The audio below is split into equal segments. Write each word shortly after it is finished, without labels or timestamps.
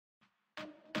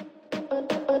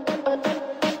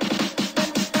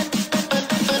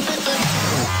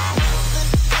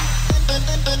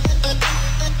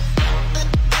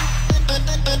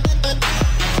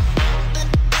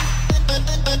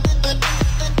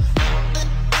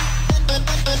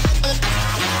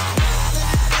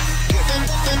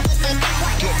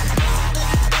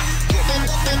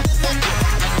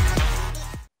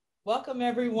Welcome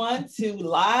everyone to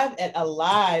Live at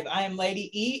Alive. I am Lady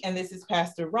E and this is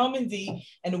Pastor Roman D,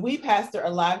 and we pastor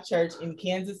Alive Church in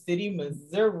Kansas City,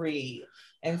 Missouri.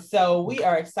 And so we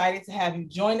are excited to have you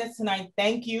join us tonight.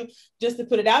 Thank you. Just to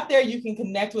put it out there, you can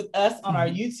connect with us on our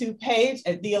YouTube page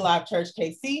at The Alive Church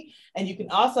KC, and you can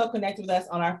also connect with us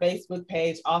on our Facebook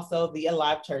page, also The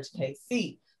Alive Church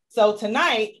KC. So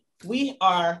tonight we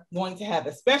are going to have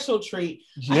a special treat.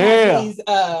 I have these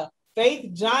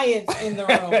faith giants in the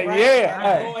room, right?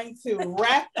 We're going to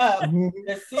wrap up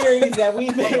the series that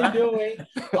we've been doing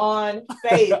on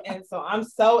faith. And so I'm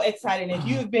so excited. If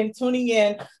you've been tuning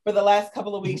in for the last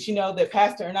couple of weeks, you know that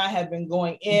Pastor and I have been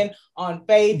going in on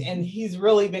faith, and he's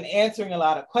really been answering a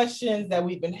lot of questions that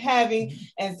we've been having.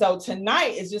 And so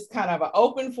tonight is just kind of an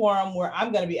open forum where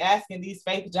I'm going to be asking these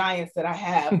faith giants that I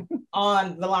have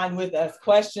on the line with us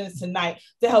questions tonight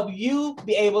to help you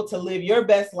be able to live your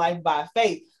best life by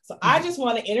faith. So I just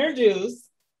want to introduce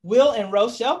Will and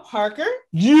Rochelle Parker.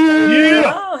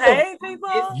 Yeah. Oh, hey, people.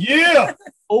 Yeah.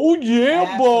 Oh, yeah,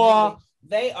 Absolutely. boy.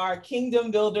 They are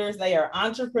kingdom builders. They are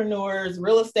entrepreneurs,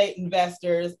 real estate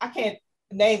investors. I can't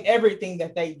name everything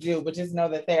that they do, but just know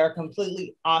that they are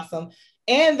completely awesome.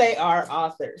 And they are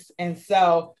authors. And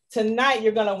so tonight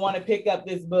you're going to want to pick up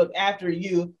this book after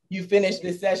you finish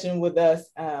this session with us.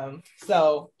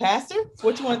 So Pastor,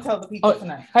 what you want to tell the people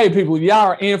tonight? Hey people, y'all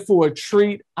are in for a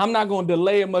treat. I'm not going to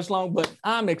delay it much longer, but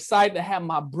I'm excited to have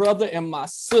my brother and my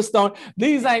sister on.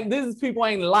 These people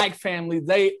ain't like family.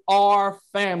 They are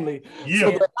family. Yeah.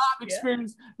 So the live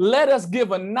experience, let us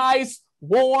give a nice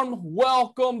warm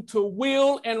welcome to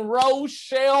Will and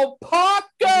Rochelle Parker.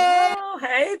 Oh,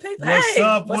 hey, people. What's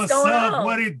up? What's going on?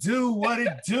 What it do? What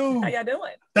it do? How y'all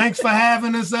doing? Thanks for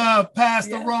having us,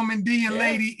 Pastor Roman D and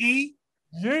Lady E.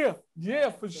 Yeah,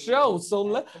 for sure.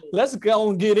 So let's go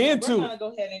and get into it. We're going to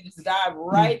go ahead and just dive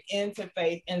right into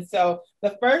faith. And so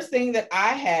the first thing that I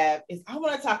have is I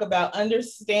want to talk about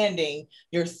understanding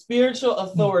your spiritual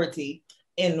authority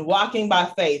in walking by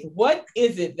faith. What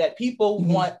is it that people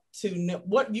want to know?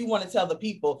 What do you want to tell the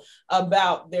people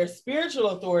about their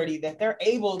spiritual authority, that they're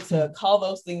able to call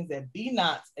those things that be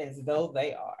not as though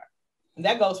they are? And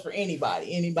that goes for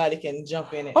anybody. Anybody can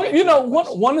jump in. You know,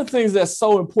 one of the things that's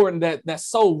so important, that's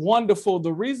so wonderful,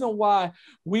 the reason why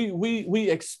we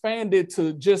expanded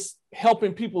to just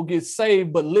helping people get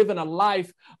saved, but living a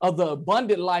life of the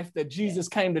abundant life that Jesus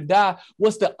came to die,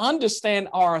 was to understand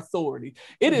our authority.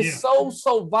 It is so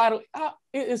vital.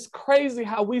 It is crazy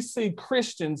how we see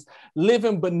Christians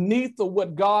living beneath of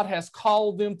what God has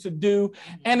called them to do.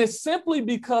 And it's simply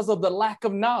because of the lack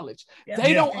of knowledge.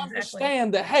 They don't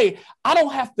understand that, hey, I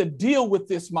don't have to deal with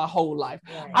this my whole life.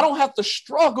 I don't have to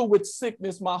struggle with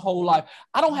sickness my whole life.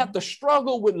 I don't have to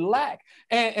struggle with lack.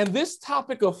 And this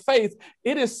topic of faith,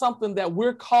 it is something that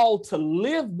we're called to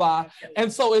live by.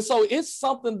 And so it's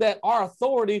something that our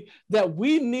authority that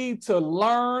we need to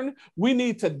learn. We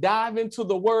need to dive into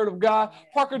the word of God.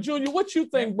 Parker Jr., what you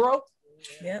think, bro?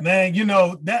 Man, you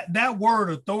know, that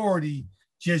word authority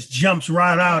just jumps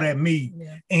right out at me.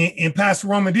 And Pastor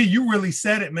Roman D, you really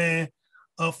said it, man.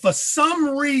 For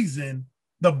some reason,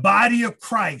 the body of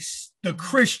Christ, the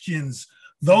Christians,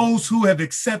 those who have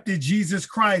accepted Jesus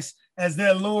Christ as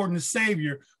their Lord and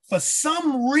Savior, for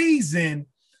some reason,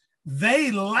 they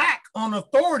lack on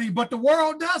authority, but the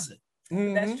world doesn't.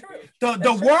 That's true.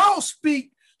 The world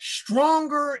speak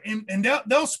stronger and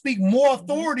they'll speak more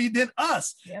authority than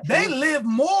us. They live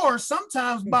more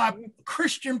sometimes by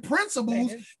Christian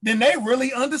principles than they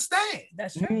really understand.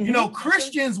 That's true. You know,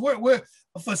 Christians, we're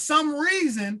for some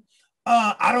reason,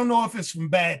 I don't know if it's from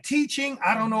bad teaching,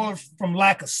 I don't know if from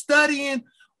lack of studying,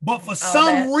 but for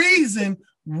some reason,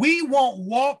 we won't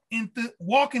walk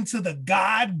into the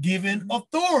God-given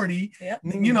authority,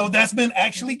 you know, that's been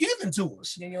actually given to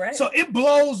us. You're right. So it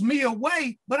blows me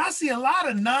away. But I see a lot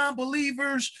of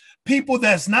non-believers, people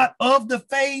that's not of the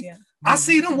faith. I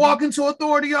see them walk into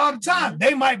authority all the time.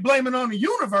 They might blame it on the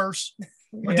universe,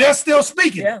 but they're still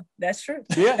speaking. Yeah, that's true.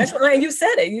 That's what, and you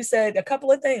said it. You said a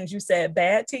couple of things. You said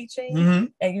bad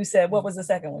teaching, and you said, what was the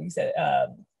second one? You said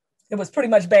it was pretty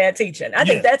much bad teaching. I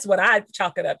think that's what I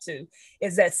chalk it up to,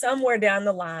 is that somewhere down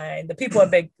the line, the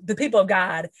people of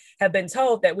God have been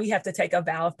told that we have to take a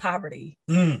vow of poverty.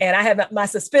 And I have my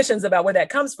suspicions about where that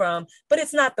comes from, but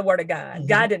it's not the word of God.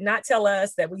 God did not tell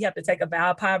us that we have to take a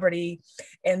vow of poverty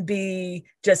and be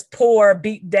just poor,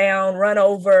 beat down, run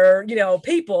over, you know,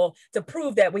 people to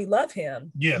prove that we love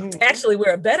him. Actually,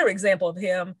 we're a better example of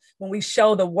him when we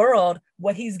show the world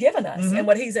what he's given us and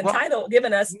what he's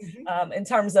given us in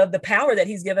terms of the power that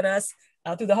he's given us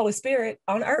through the Holy Spirit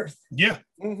on earth.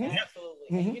 Absolutely.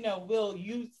 And, you know, Will,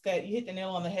 you hit the nail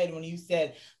on the head when you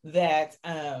said that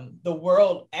the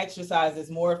world exercises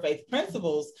more faith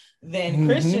principles than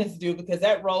Christians do, because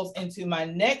that rolls into my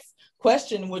next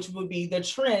question, which would be the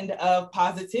trend of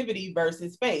positivity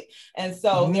versus faith. And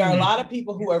so there are a lot of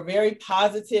people who are very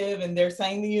positive, and they're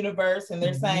saying the universe, and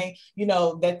they're saying, you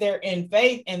know, that they're in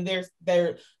faith, and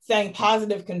they're saying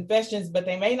positive confessions, but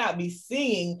they may not be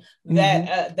seeing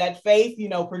that that faith, you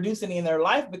know, producing in their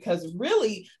life, because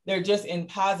really they're just in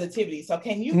positivity. So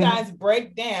can you guys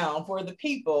break down for the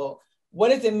people, what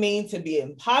does it mean to be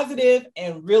in positive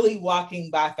and really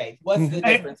walking by faith? What's the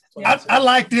difference? I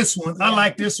like this one. I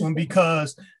like this one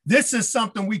because this is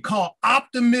something we call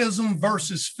optimism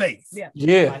versus faith.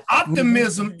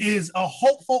 Optimism is a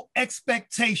hopeful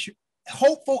expectation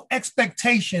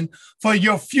for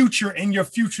your future and your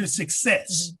future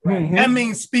success. That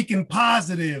means speaking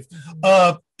positive,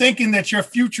 thinking that your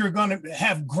future is going to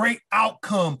have great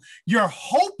outcome. You're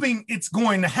hoping it's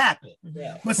going to happen.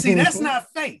 But see, that's not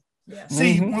faith.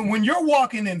 See, when you're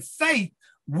walking in faith,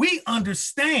 we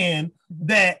understand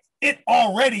that it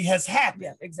already has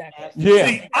happened.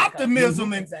 See,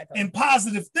 optimism and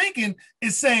positive thinking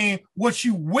is saying what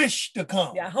you wish to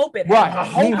come. I hope it happens. I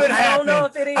hope it happens. I don't know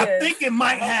if it is. I think it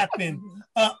might happen.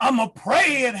 I'm going to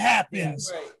pray it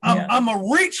happens. I'm going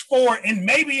to reach for it, and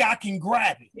maybe I can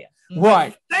grab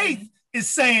it. Faith is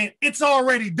saying it's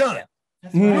already done.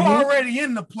 You're already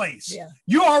in the place.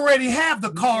 You already have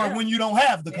the car when you don't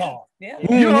have the car.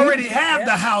 You already have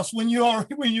the house when you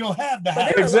don't have the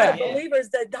house. But there are a lot of believers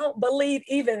that don't believe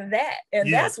even that.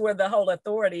 And that's where the whole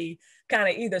authority kind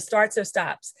of either starts or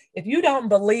stops. If you don't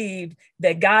believe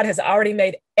that God has already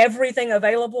made everything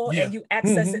available and you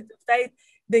access it through faith,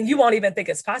 then you won't even think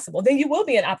it's possible. Then you will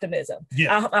be in optimism.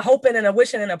 A hoping and a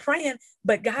wishing and a praying,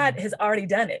 but God has already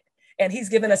done it. And he's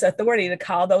given us authority to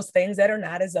call those things that are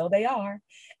not as though they are.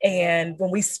 And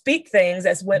when we speak things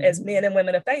as men and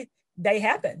women of faith, they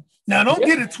happen. Now, don't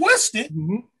get it twisted.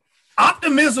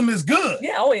 Optimism is good.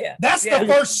 That's the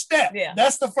first step.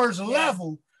 That's the first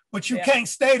level, but you can't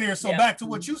stay there. So back to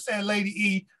what you said, Lady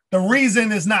E, the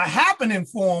reason is not happening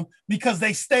for them because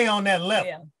they stay on that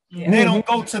level. They don't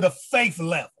go to the faith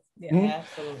level.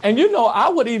 And, you know, I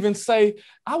would even say,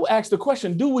 I would ask the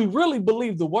question, do we really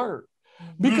believe the word?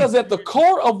 Because at the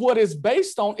core of what it's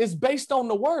based on is based on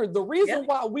the word. The reason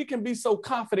why we can be so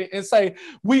confident and say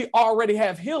we already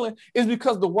have healing is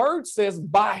because the word says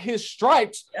by his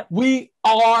stripes, we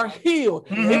are healed.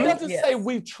 It doesn't say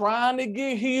we trying to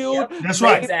get healed. That's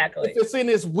right. Exactly. If it's in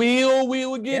his will, we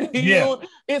will get healed.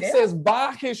 It says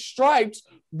by his stripes,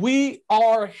 we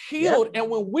are healed. And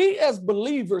when we as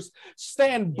believers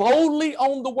stand boldly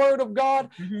on the word of God,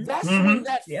 that's when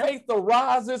that faith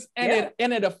arises and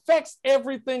it affects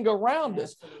everything around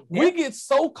us. We get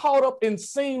so caught up in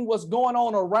seeing what's going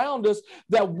on around us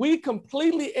that we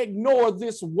completely ignore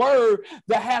this word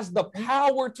that has the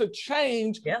power to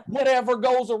change whatever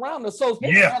goes around us. So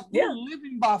as we're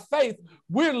living by faith,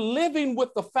 we're living with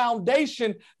the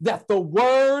foundation that the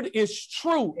word is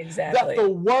true, that the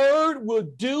word will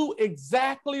do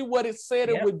exactly what it said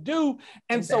it would do.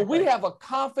 And so we have a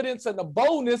confidence and a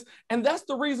boldness. And that's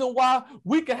the reason why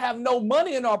we can have no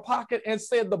money in our pocket and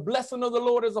say the blessing of the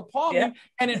Lord is upon me.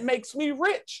 And it makes me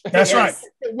rich. That's right.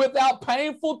 Without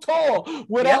painful toil,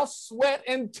 without sweat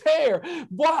and tear.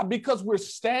 Why? Because we're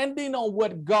standing on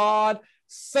what God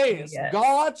says.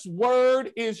 God's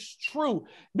word is true.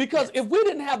 Because if we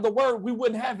didn't have the word, we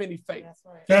wouldn't have any faith.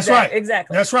 That's right.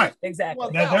 Exactly. That's right. Exactly.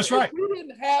 Well, That's right. If we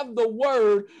didn't have the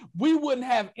word, we wouldn't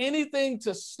have anything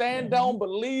to stand on,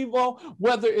 believe on,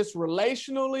 whether it's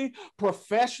relationally,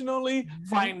 professionally,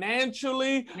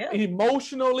 financially,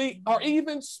 emotionally, or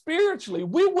even spiritually.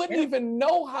 We wouldn't even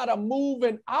know how to move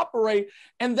and operate.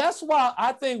 And that's why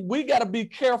I think we got to be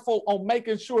careful on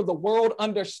making sure the world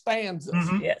understands us.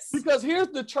 Because here's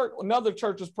the church, another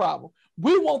church's problem.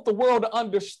 We want the world to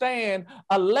understand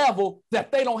a level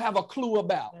that they don't have a clue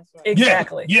about.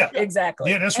 Exactly. Exactly.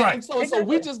 Yeah, that's right. And so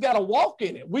we just got to walk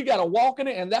in it. We got to walk in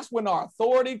it. And that's when our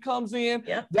authority comes in.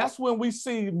 That's when we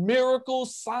see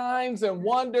miracles, signs, and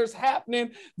wonders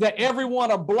happening that everyone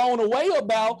are blown away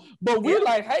about. But we're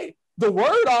like, hey, the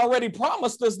word already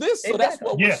promised us this. So that's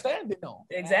what we're standing on.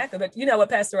 Exactly. But you know what,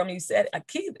 Pastor Roman, you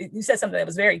said something that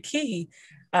was very key,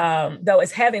 though,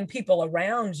 is having people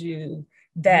around you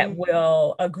that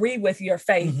will agree with your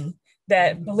faith,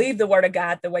 that believe the word of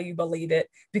God the way you believe it.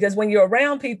 Because when you're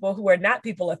around people who are not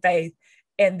people of faith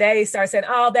and they start saying,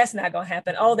 oh, that's not going to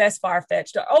happen. Oh, that's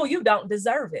far-fetched. Or, oh, you don't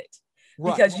deserve it.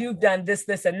 because you've done this,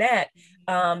 this, and that.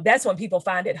 That's when people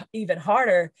find it even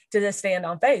harder to just stand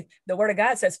on faith. The word of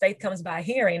God says faith comes by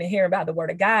hearing, and hearing by the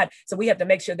word of God. So we have to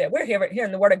make sure that we're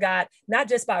hearing the word of God, not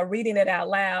just by reading it out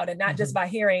loud and not just by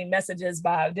hearing messages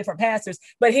by different pastors,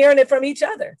 but hearing it from each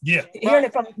other. Yeah. Hearing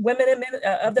it from women and men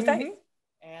of the faith.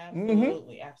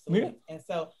 Absolutely. Absolutely. Yeah. And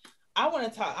so I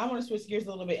want to switch gears a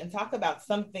little bit and talk about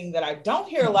something that I don't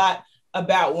hear a lot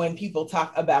about when people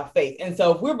talk about faith. And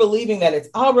so if we're believing that it's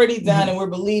already done and we're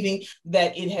believing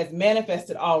that it has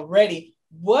manifested already,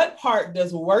 what part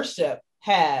does worship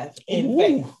have in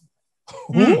faith?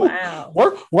 Wow.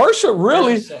 Worship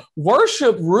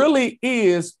really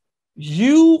is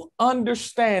you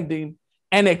understanding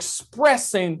and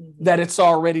expressing that it's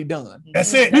already done.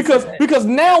 That's it. Because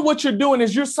now what you're doing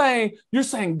is you're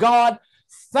saying, God,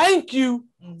 thank you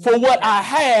for what I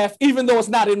have, even though it's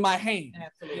not in my hand.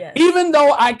 Yes. Even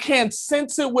though I can't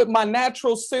sense it with my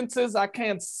natural senses, I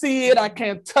can't see it, I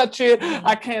can't touch it,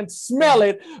 I can't smell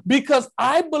it, because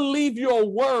I believe your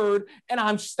word and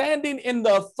I'm standing in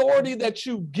the authority that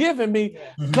you've given me.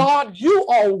 God, you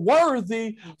are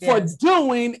worthy for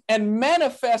doing and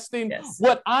manifesting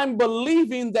what I'm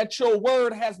believing that your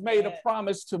word has made a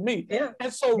promise to me.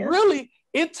 And so really,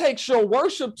 it takes your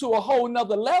worship to a whole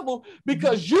nother level,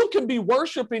 because you can be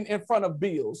worshiping in front of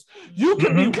bills. You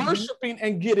can be worshiping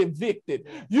and get evicted.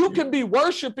 You can be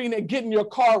worshiping and getting your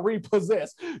car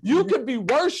repossessed. You can be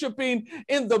worshiping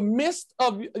in the midst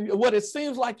of what it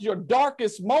seems like your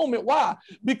darkest moment. Why?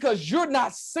 Because you're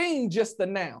not seeing just the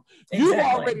now. You've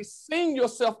already seen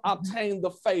yourself obtain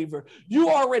the favor. You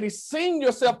already seen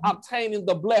yourself obtaining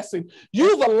the blessing.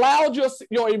 You've allowed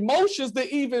your emotions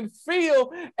to even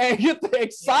feel and get the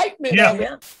excitement of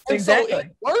it. And so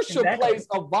worship plays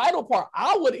a vital part.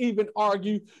 I would even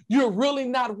argue you're really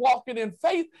not walking in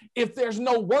faith if there's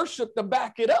no worship to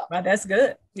back it up. Well, that's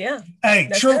good. Yeah. Hey,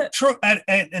 true.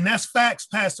 And that's facts,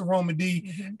 Pastor Roman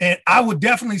D. And I would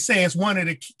definitely say it's one of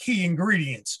the key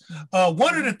ingredients.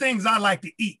 One of the things I like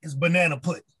to eat is banana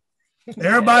pudding.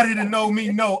 Everybody that know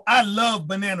me know I love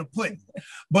banana pudding.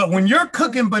 But when you're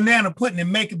cooking banana pudding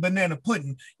and making banana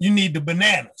pudding, you need the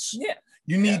bananas. Yeah.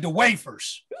 You need the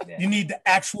wafers. You need the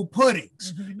actual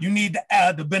puddings. You need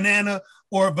the banana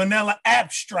or vanilla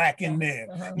abstract in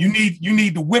there. You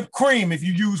need the whipped cream if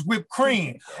you use whipped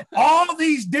cream. All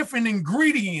these different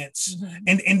ingredients,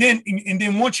 and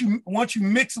then once you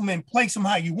mix them and place them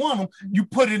how you want them, you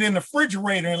put it in the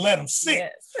refrigerator and let them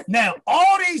sit. Now,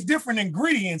 all these different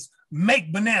ingredients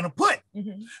make banana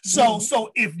pudding.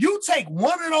 So if you take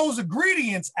one of those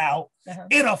ingredients out,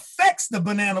 it affects the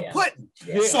banana pudding.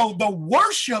 So the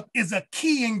worship is a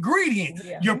key ingredient.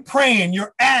 You're praying,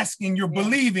 you're asking, you're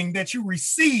believing that you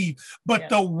receive, but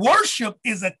the worship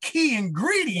is a key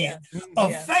ingredient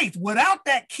of faith. Without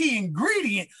that key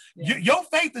ingredient, your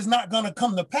faith is not going to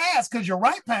come to pass, because you're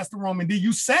right, Pastor Roman D.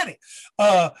 You said it.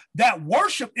 That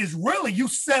worship is really you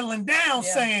settling down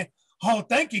saying, oh,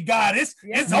 thank you, God. It's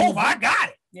over. I got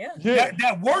it.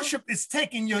 That worship is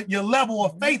taking your level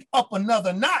of faith up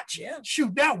another notch.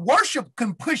 Shoot, that worship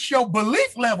can push your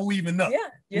belief level even up.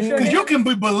 Because you can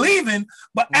be believing,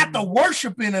 but after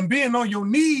worshiping and being on your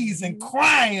knees and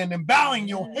crying and bowing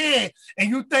your head, and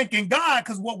you thanking God,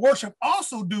 because what worship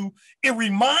also do, it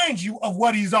reminds you of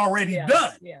what he's already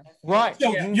done. Right.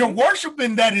 So you're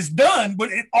worshiping that is done,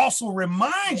 but it also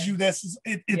reminds you that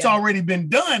it's already been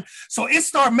done. So it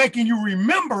starts making you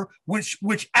remember,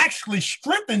 which actually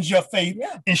strengthens your faith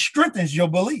and strengthens your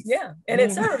belief. And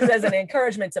it serves as an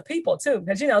encouragement to people too,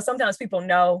 because sometimes people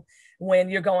know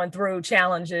when you're going through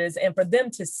challenges, and for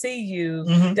them to see you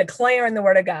declaring the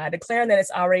word of God, declaring that it's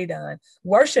already done,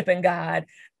 worshiping God,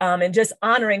 and just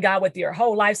honoring God with your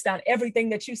whole lifestyle, everything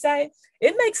that you say,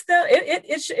 it makes them,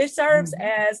 it serves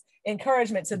as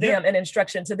encouragement to them and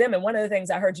instruction to them. And one of the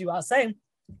things I heard you all say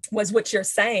was what you're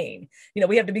saying.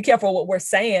 We have to be careful what we're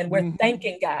saying. We're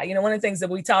thanking God. One of the things that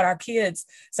we taught our kids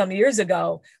some years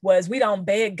ago was we don't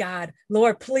beg God,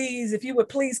 Lord, please, if you would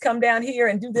please come down here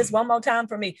and do this one more time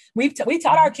for me. We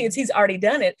taught our kids he's already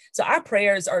done it. So our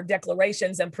prayers are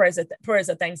declarations and prayers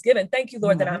of thanksgiving. Thank you,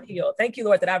 Lord, that I'm healed. Thank you,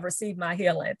 Lord, that I've received my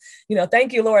healing.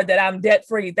 Thank you, Lord, that I'm debt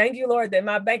free. Thank you, Lord, that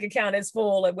my bank account is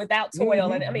full and without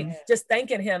toil. And just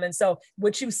thanking him. And so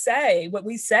what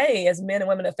we say as men and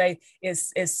women of faith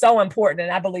is so important.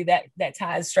 And I believe that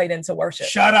ties straight into worship.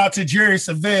 Shout out to Jerry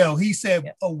Savelle. He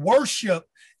said, a worship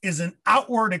is an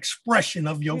outward expression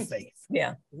of your faith.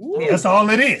 Yeah. That's all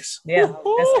it is. Yeah.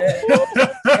 That's good.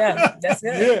 Yeah. That's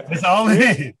good. Yeah. That's all it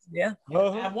is. Yeah.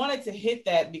 I wanted to hit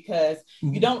that because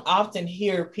you don't often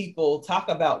hear people talk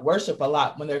about worship a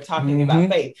lot when they're talking about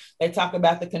faith. They talk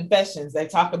about the confessions. They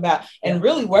talk about, and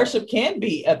really worship can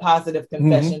be a positive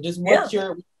confession, just what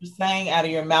you're saying out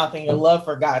of your mouth and your love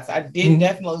for God. So I did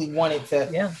definitely wanted to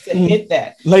hit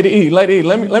that. Lady E,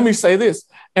 let me say this.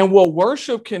 And what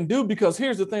worship can do, because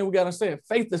here's the thing we got to say,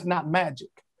 faith is not magic.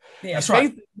 Yeah. That's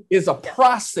Faith right. is a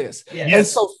process. Yeah. And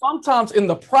so sometimes in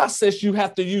the process, you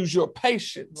have to use your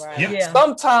patience. Right. Yeah.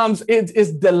 Sometimes it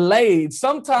is delayed.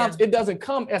 Sometimes it doesn't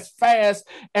come as fast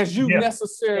as you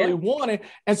necessarily wanted.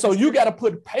 And so you got to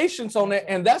put patience on it.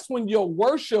 And that's when your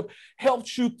worship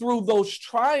helps you through those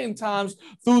trying times,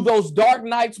 through those dark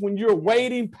nights when you're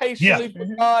waiting patiently for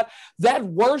God. That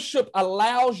worship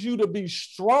allows you to be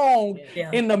strong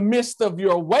in the midst of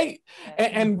your wait.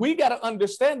 And we got to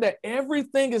understand that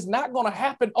everything is not going to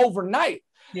happen overnight.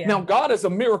 Yeah. Now, God is a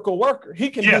miracle worker. He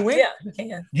can do it. Yeah, he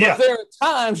can. But there are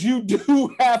times you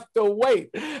do have to wait.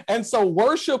 And so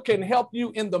worship can help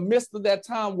you in the midst of that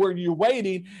time where you're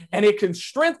waiting, and it can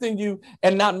strengthen you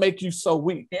and not make you so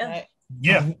weak.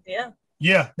 Yeah.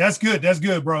 Yeah. That's good. That's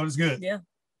good, bro. That's good. Yeah.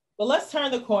 But let's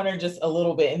turn the corner just a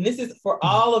little bit. And this is for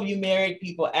all of you married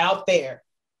people out there.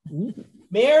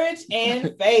 Marriage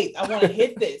and faith. I want to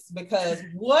hit this because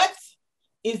what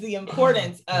is the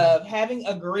importance of having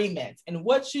agreement, and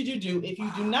what should you do if you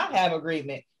do not have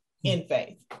agreement in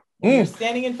faith? You're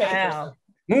standing in faith. Wow.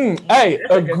 Hey,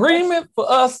 agreement for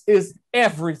us is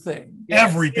everything. Yes.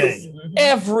 Everything.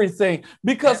 Everything.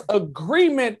 Because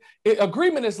agreement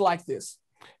is like this.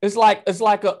 It's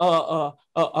like a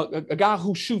guy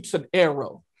who shoots an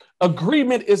arrow.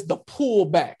 Agreement is the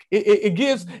pullback. It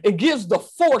gives the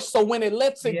force. So when it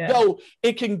lets it go,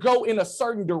 it can go in a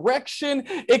certain direction.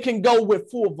 It can go with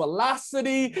full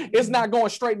velocity. It's not going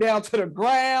straight down to the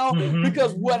ground.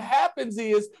 Because what happens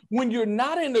is when you're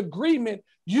not in agreement,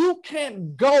 you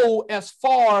can't go as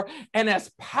far and as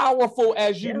powerful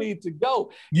as you need to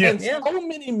go. And so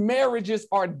many marriages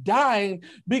are dying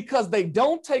because they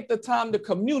don't take the time to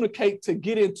communicate to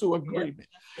get into agreement.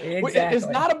 Exactly. It's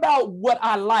not about what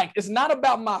I like. It's not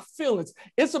about my feelings.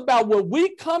 It's about what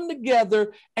we come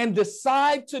together and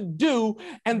decide to do.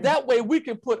 And that way we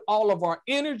can put all of our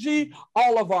energy,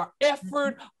 all of our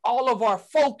effort, all of our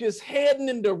focus heading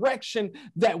in direction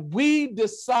that we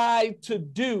decide to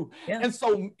do. And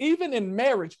so even in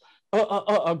marriage,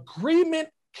 agreement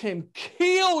can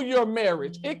kill your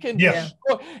marriage. It can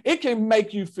destroy, it can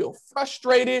make you feel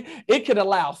frustrated. It can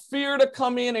allow fear to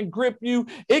come in and grip you.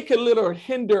 It can literally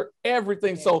hinder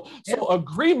everything. So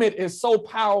agreement is so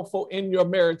powerful in your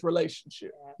marriage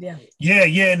relationship. Yeah.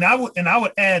 And I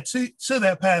would add to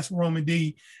that, Pastor Roman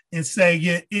D, and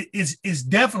say, it's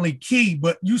definitely key.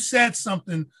 But you said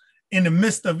something in the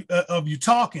midst of you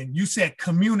talking. You said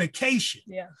communication.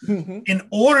 Yeah. In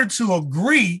order to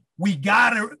agree, we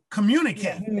gotta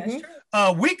communicate. That's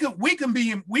true. We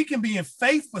can be in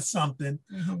faith for something,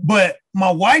 but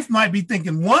my wife might be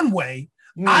thinking one way,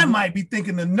 I might be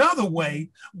thinking another way,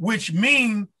 which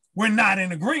means we're not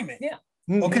in agreement. Yeah.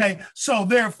 Okay. So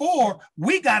therefore,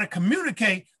 we gotta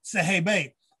communicate. Say, hey,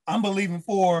 babe, I'm believing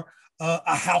for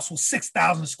a house with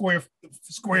 6,000 square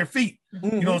feet.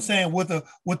 You know what I'm saying? With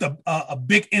a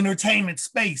big entertainment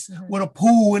space, with a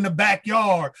pool in the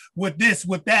backyard, with this,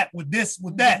 with that, with this,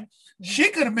 with that. She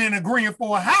could have been agreeing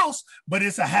for a house, but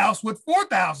it's a house with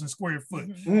 4,000 square foot,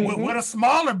 with a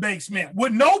smaller basement,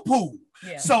 with no pool.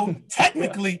 So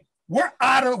technically, we're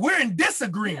in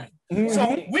disagreement.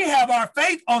 So we have our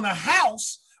faith on a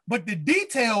house, but the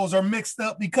details are mixed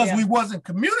up because we wasn't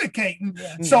communicating.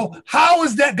 So how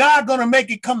is that God going to make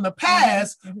it come to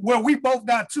pass where we both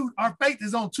got our faith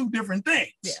is on two different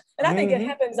things? Yeah. And I think it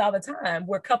happens all the time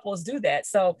where couples do that.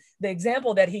 So the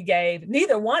example that he gave,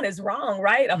 neither one is wrong,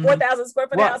 right? A 4,000 square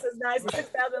foot house is nice, a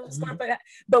 6,000 square foot.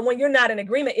 But when you're not in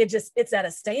agreement, it's at a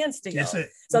standstill.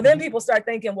 So then people start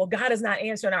thinking, well, God is not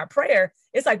answering our prayer.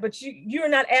 It's like, but you're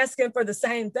not asking for the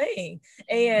same thing.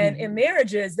 And in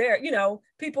marriages,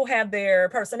 people have their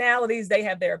personalities, they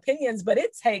have their opinions, but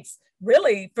it takes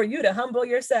really for you to humble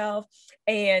yourself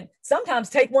and sometimes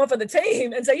take one for the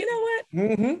team and say, you know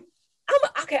what?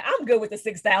 I'm good with the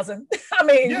 6,000. I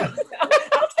mean,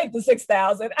 I'll take the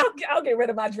 6,000. I'll get rid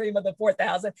of my dream of the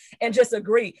 4,000 and just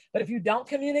agree. But if you don't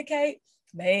communicate,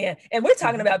 man, and we're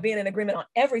talking about being in agreement on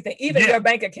everything, even your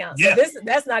bank account. So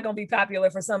that's not going to be popular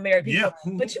for some married people,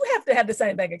 but you have to have the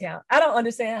same bank account. I don't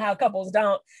understand how couples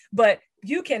don't, but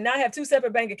you cannot have two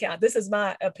separate bank accounts. This is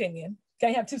my opinion.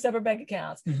 Can't have two separate bank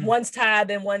accounts. One's tied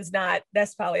and one's not.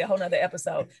 That's probably a whole nother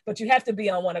episode. But you have to be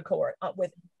on one accord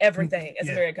with everything as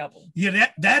a married couple. Yeah,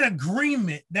 that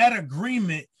agreement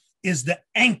is the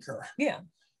anchor. Yeah.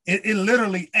 It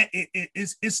literally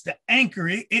it's the anchor.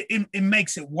 It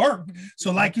makes it work.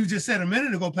 So like you just said a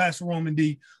minute ago, Pastor Roman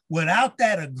D, without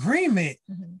that agreement,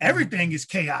 everything is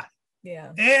chaotic.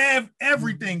 Yeah.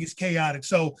 Everything is chaotic.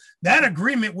 So that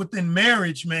agreement within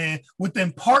marriage, man,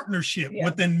 within partnership,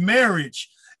 within marriage,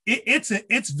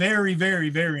 it's very, very,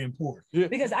 very important. Yeah.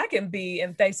 Because I can be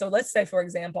in faith. So let's say, for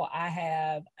example, I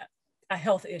have a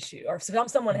health issue, or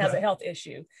someone has a health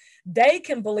issue. They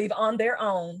can believe on their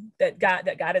own that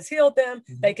God has healed them.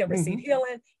 They can receive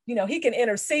healing. You know, he can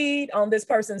intercede on this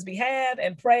person's behalf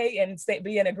and pray and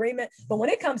be in agreement. But when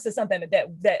it comes to something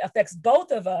that affects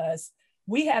both of us,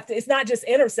 we have to, it's not just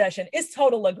intercession, it's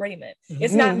total agreement.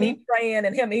 It's not me praying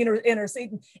and him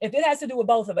interceding. If it has to do with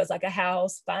both of us, like a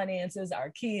house, finances, our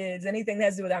kids, anything that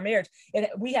has to do with our marriage,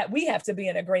 we have to be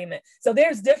in agreement. So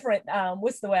there's different,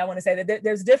 what's the way I want to say that?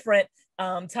 There's different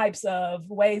types of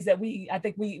ways that I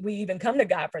think we even come to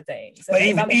God for things. So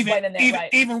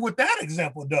even with that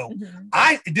example though,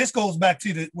 this goes back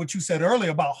to what you said earlier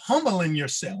about humbling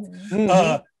yourself.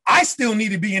 I still need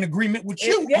to be in agreement with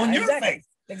you on your faith.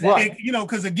 Exactly. You know,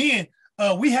 because again,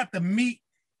 we have to meet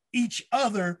each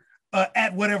other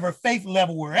at whatever faith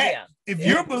level we're at. Yeah. If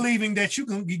you're believing that you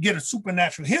can get a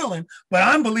supernatural healing, but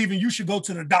I'm believing you should go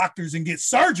to the doctors and get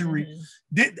surgery,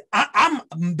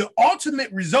 the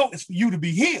ultimate result is for you to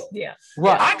be healed. Yeah.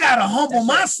 Right. I gotta humble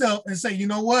myself and say, you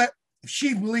know what? If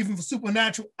she's believing for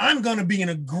supernatural, I'm going to be in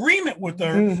agreement with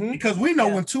her because we know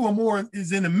when two or more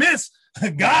is in the midst,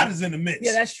 God is in the midst.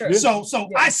 Yeah, that's true. So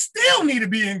I still need to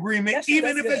be in agreement,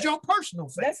 even if it's your personal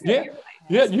faith.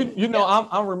 You know,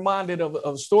 I'm reminded of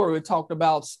a story. We talked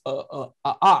about an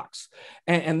ox,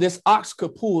 and this ox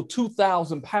could pull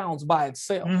 2,000 pounds by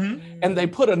itself. And they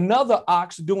put another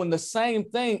ox doing the same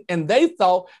thing, and they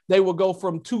thought they would go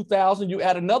from 2,000. You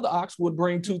add another ox would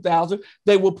bring 2,000.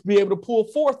 They will be able to pull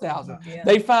 4,000.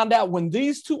 They found out when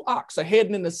these two ox are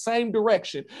heading in the same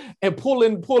direction and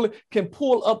pulling, can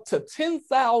pull up to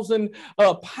 10,000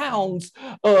 pounds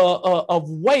of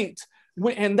weight.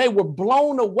 And they were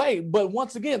blown away. But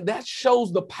once again, that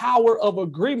shows the power of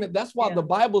agreement. That's why the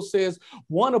Bible says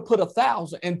one will put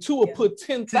 1,000 and two will put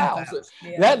 10,000.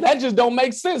 That just don't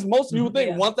make sense. Most of you would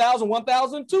think 1,000,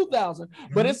 1,000, 2,000.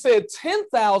 But it said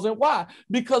 10,000. Why?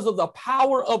 Because of the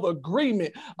power of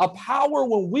agreement. A power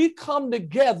when we come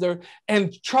together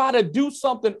and try to do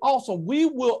something awesome, we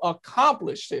will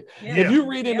accomplish it. If you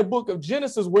read in the book of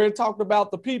Genesis where it talked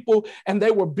about the people and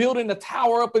they were building a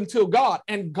tower up until God,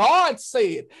 and God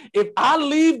said, if I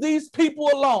leave these people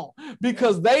alone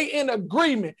because they in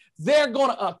agreement, they're going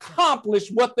to accomplish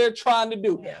what they're trying to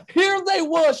do. Here they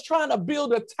was trying to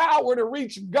build a tower to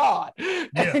reach God.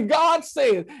 And God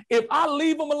said, if I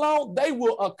leave them alone, they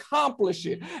will accomplish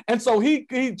it. And so he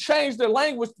changed their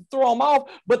language to throw them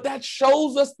off. But that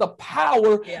shows us the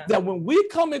power that when we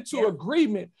come into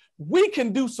agreement, we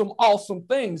can do some awesome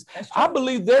things. I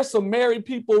believe there's some married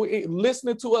people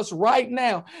listening to us right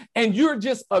now, and you're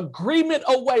just agreement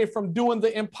away from doing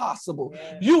the impossible.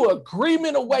 You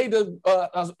agreement away to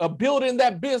building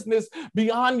that business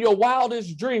beyond your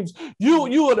wildest dreams.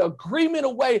 You an agreement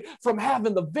away from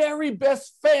having the very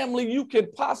best family you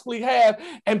can possibly have,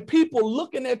 and people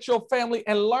looking at your family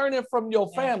and learning from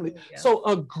your family. So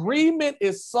agreement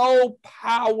is so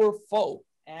powerful.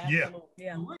 Absolutely.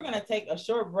 We're going to take a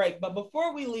short break, but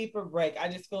before we leave for break, I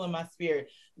just feel in my spirit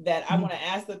that I want to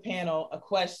ask the panel a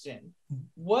question.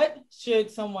 What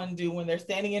should someone do when they're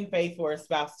standing in faith for a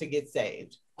spouse to get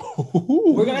saved?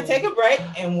 We're going to take a break,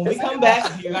 and when we come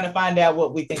back, you're going to find out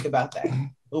what we think about that.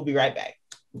 We'll be right back.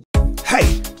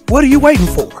 Hey, what are you waiting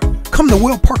for? Come to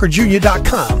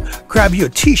WillParkerJr.com. Grab your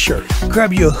t-shirt,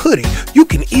 grab your hoodie. You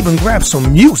can even grab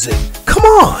some music. Come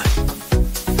on.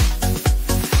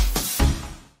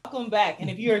 Welcome back. And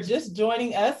if you are just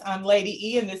joining us, I'm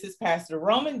Lady E, and this is Pastor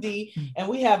Roman D. And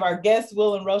we have our guests,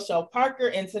 Will and Rochelle Parker.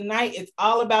 And tonight it's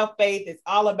all about faith. It's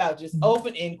all about just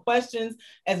open-end questions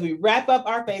as we wrap up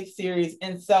our faith series.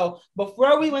 And so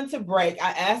before we went to break,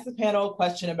 I asked the panel a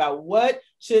question about what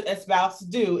should a spouse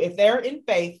do if they're in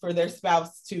faith for their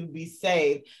spouse to be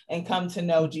saved and come to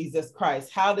know Jesus Christ?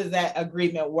 How does that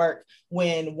agreement work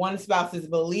when one spouse is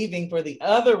believing for the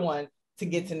other one to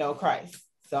get to know Christ?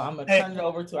 So I'm going to turn it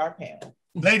over to our panel.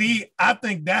 Lady, I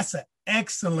think that's an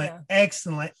excellent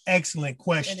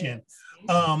question.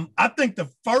 I think the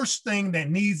first thing that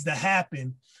needs to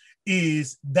happen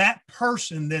is that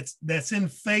person that's in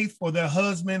faith for their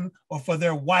husband or for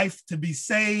their wife to be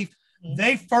saved.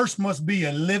 They first must be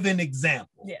a living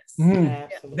example. Yes.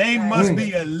 They must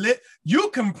be you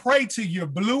can pray till you're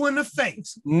blue in the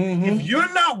face. If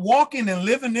you're not walking and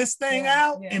living this thing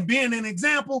out and being an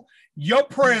example, your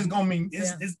prayer is gonna mean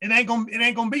it ain't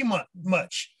gonna be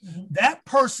much. That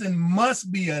person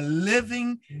must be a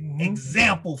living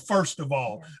example, first of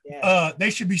all. They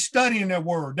should be studying their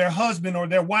word, their husband or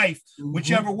their wife,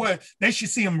 whichever way. They should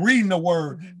see them reading the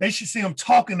word. They should see them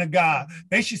talking to God.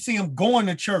 They should see them going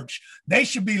to church. They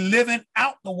should be living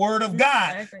out the word of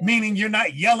God, meaning you're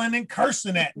not yelling and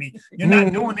cursing at me. You're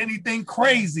not doing anything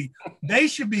crazy. They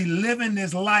should be living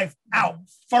this life out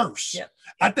first.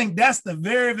 I think that's the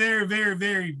very, very, very,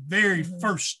 very, very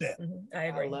first step. I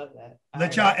agree. I love that.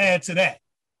 Let y'all add to that.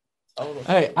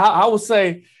 Hey, I would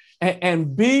say,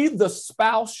 and be the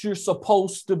spouse you're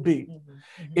supposed to be.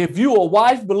 If you a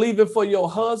wife believing for your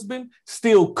husband,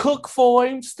 still cook for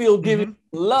him, still give him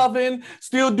loving,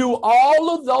 still do all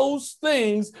of those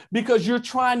things because you're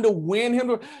trying to win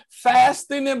him,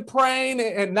 fasting and praying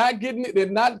and not getting it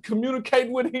and not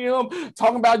communicating with him,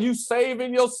 talking about you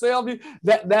saving yourself.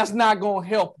 That's not going to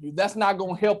help you. That's not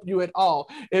going to help you at all.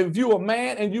 If you're a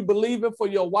man and you believing for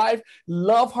your wife,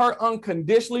 love her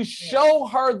unconditionally, show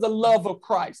her the love of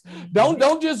Christ.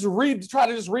 Don't just try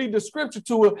to just read the scripture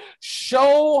to her.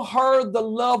 Show her the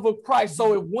love of Christ.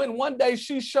 So if when one day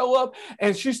she show up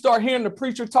and she start hearing the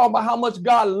preacher talk about how much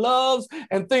God loves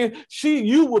and things,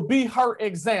 you will be her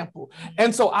example.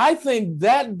 And so I think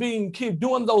that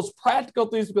doing those practical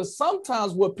things, because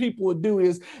sometimes what people would do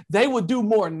is they would do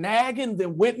more nagging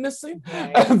than witnessing.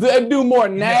 They do more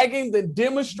nagging than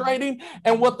demonstrating.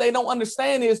 And what they don't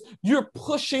understand is you're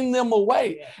pushing them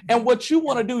away. And what you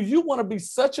want to do, you want to be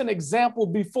such an example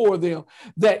before them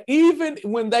that even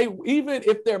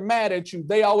if they're mad at you,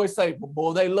 they always say, well,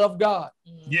 boy, they love God.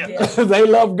 They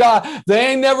love God. They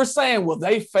ain't never saying, well,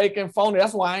 they fake and phony.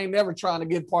 That's why I ain't never trying to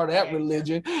get part of that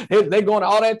religion. They going to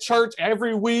all that church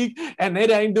every week and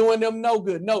it ain't doing them no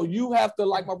good. No, you have to,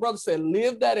 like my brother said,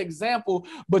 live that example,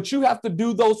 but you have to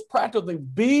do those practical things.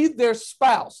 Be their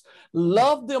spouse.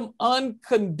 Love them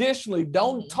unconditionally.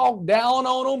 Don't talk down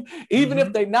on them. Even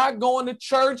if they're not going to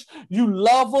church, you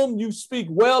love them. You speak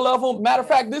well of them. Matter of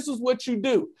fact, this is what you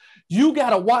do. You got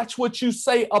to watch what you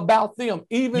say about them,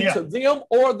 even to them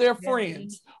or their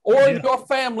friends or your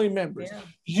family members.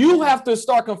 You have to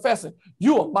start confessing,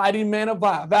 you a mighty man of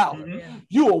valor.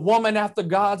 You a woman after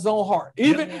God's own heart.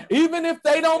 Even if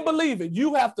they don't believe it,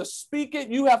 you have to speak it.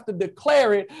 You have to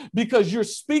declare it because you're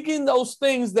speaking those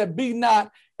things that be not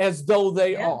as though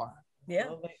they are.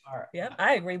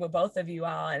 I agree with both of you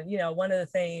all. And, one of the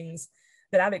things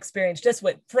that I've experienced just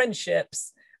with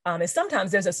friendships is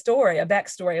sometimes there's a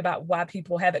backstory about why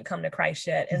people haven't come to Christ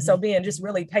yet. And so being just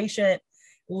really patient,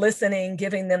 listening,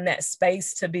 giving them that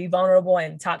space to be vulnerable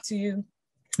and talk to you,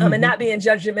 and not being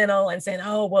judgmental and saying,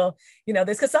 oh, well,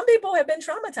 this, because some people have been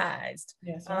traumatized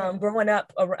growing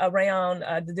up around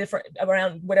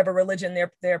around whatever religion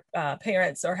their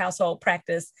parents or household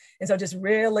practice. And so just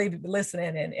really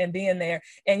listening and being there.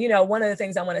 And, one of the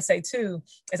things I want to say too,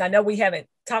 is I know we haven't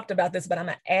talked about this, but I'm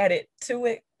going to add it to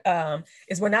it.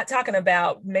 Is we're not talking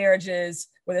about marriages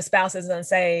where the spouse is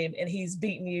unsaved and he's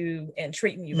beating you and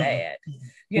treating you bad,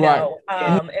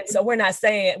 and so we're not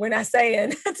saying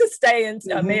to stay in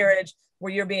a marriage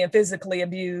where you're being physically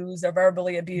abused or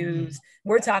verbally abused.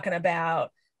 We're talking about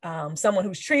someone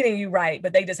who's treating you right,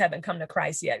 but they just haven't come to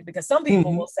Christ yet. Because some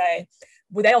people will say,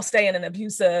 well, they'll stay in an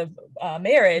abusive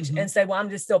marriage and say, well, I'm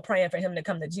just still praying for him to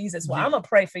come to Jesus. Well, I'm gonna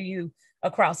pray for you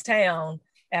across town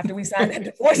after we sign that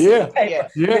divorce paper,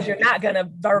 because you're not going to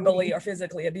verbally or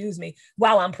physically abuse me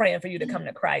while I'm praying for you to come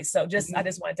to Christ. So I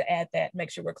just wanted to add that, make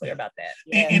sure we're clear about that.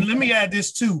 And let me add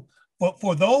this too,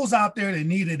 for those out there that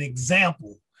need an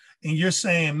example, and you're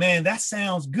saying, man, that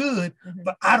sounds good,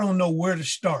 but I don't know where to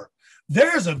start.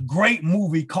 There's a great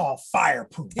movie called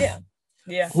Fireproof.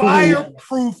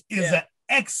 Fireproof is an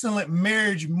excellent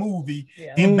marriage movie.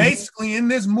 And basically in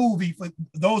this movie, for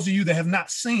those of you that have not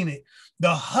seen it,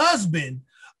 the husband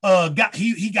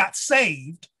got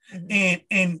saved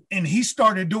and he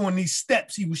started doing these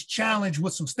steps. He was challenged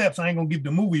with some steps. I ain't gonna give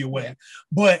the movie away,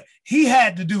 but he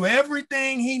had to do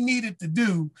everything he needed to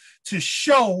do to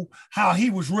show how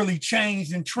he was really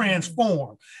changed and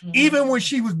transformed. Even when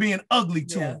she was being ugly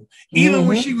to him, even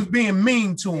when she was being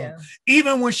mean to him,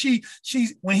 even when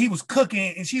when he was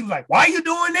cooking and she was like, why are you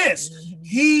doing this?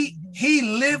 He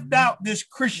lived out this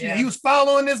Christian. He was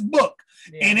following this book.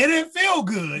 And it didn't feel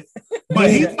good, but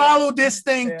he followed this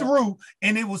thing through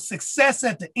and it was success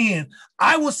at the end.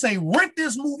 I would say rent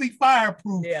this movie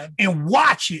Fireproof and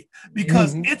watch it,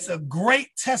 because it's a great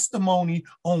testimony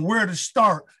on where to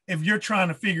start if you're trying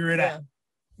to figure it out.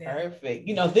 Perfect.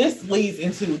 You know, this leads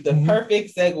into the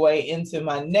perfect segue into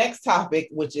my next topic,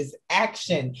 which is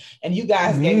action. And you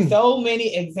guys gave so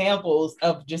many examples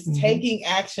of just taking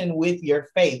action with your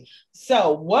faith.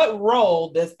 So what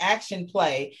role does action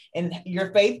play in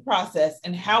your faith process,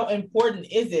 and how important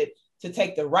is it to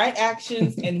take the right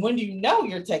actions? And when do you know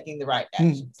you're taking the right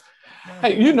actions?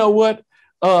 Hey, you know what?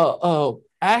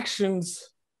 Actions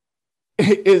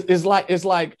is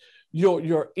like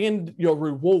your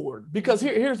reward, because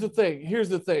here's the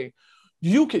thing.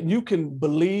 You can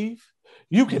believe,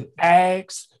 you can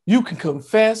ask, you can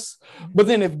confess, but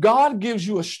then if God gives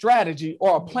you a strategy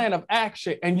or a plan of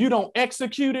action and you don't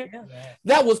execute it,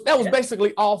 that was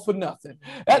basically all for nothing.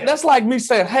 That's like me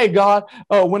saying, hey, God,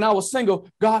 when I was single,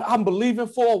 God, I'm believing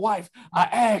for a wife. I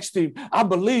asked him, I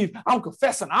believe, I'm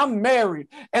confessing, I'm married.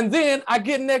 And then I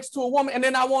get next to a woman and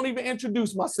then I won't even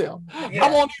introduce myself. I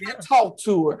won't even talk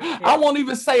to her. I won't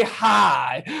even say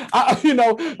hi.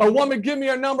 A woman give me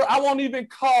her number, I won't even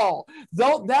call.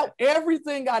 Though that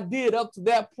everything I did up to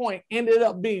that point ended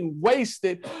up being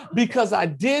wasted because I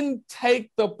didn't take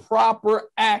the proper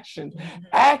action.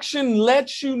 Action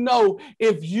lets you know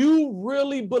if you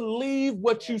really believe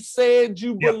what you said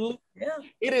you believe.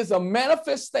 It is a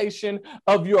manifestation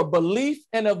of your belief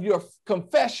and of your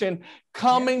confession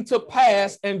coming to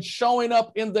pass and showing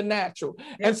up in the natural.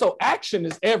 And so action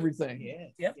is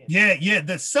everything.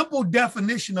 The simple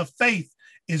definition of faith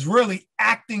is really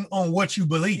acting on what you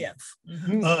believe.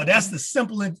 That's the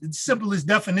simplest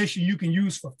definition you can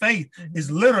use for faith,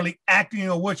 is literally acting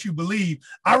on what you believe.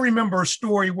 I remember a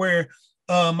story where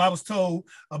I was told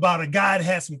about a guy that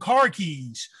had some car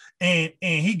keys, and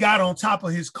he got on top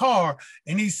of his car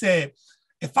and he said,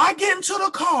 if I get into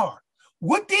the car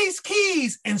with these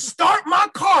keys and start my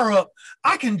car up,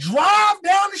 I can drive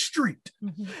down the street.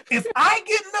 If I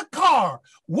get in the car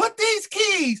with these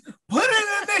keys, put it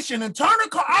in ignition and turn the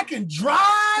car, I can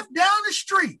drive down the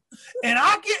street. And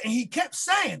he kept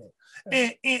saying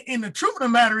it. And the truth of the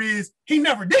matter is, he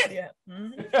never did it.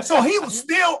 So he was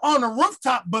still on the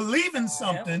rooftop believing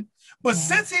something. But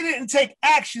since he didn't take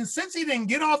action, since he didn't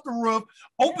get off the roof,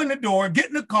 open the door, get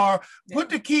in the car, put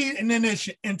the key in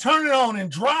ignition and turn it on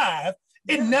and drive,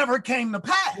 it never came to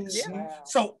pass.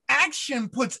 So action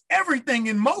puts everything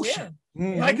in motion.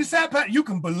 Like you said, Pat, you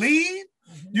can believe,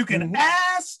 you can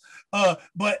ask,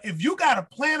 but if you got a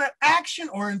plan of action,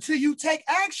 or until you take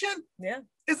action,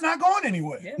 it's not going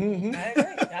anywhere. I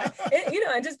agree.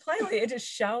 And just plainly, it just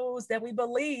shows that we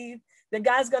believe that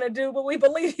God's going to do what we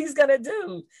believe he's going to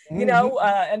do.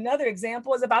 Another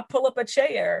example is if I pull up a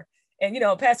chair, and,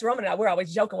 Pastor Roman and I, we're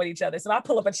always joking with each other. So I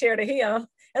pull up a chair to him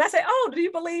and I say, oh, do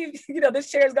you believe, this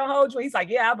chair is going to hold you? He's like,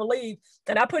 yeah, I believe.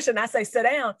 And I push it and I say, sit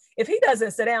down. If he doesn't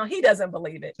sit down, he doesn't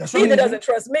believe it. He either doesn't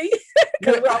trust me,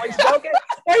 because we're always joking,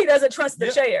 or he doesn't trust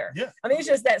the chair. I mean, it's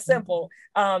just that simple.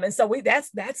 And so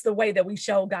that's the way that we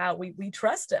show God we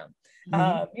trust him.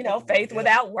 Faith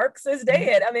without works is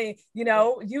dead. I mean,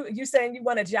 you saying you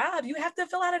want a job, you have to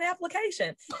fill out an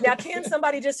application. Now, can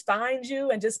somebody just find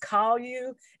you and just call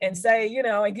you and say,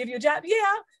 and give you a job?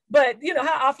 Yeah. But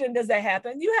how often does that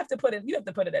happen? You have to put in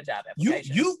a job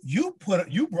application.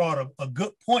 You brought a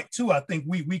good point too. I think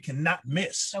we cannot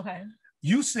miss. Okay.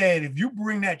 You said if you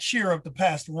bring that chair up to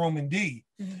Pastor Roman D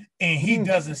and he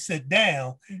doesn't sit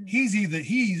down,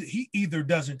 he either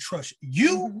doesn't trust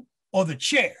you or the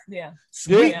chair.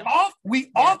 So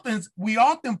we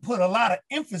often put a lot of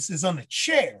emphasis on the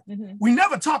chair. We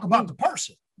never talk about the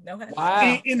person.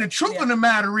 Wow. And the truth of the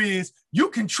matter is, you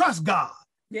can trust God.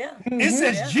 It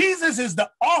says Jesus is the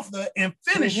author and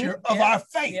finisher of our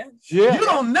faith. You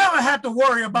don't never have to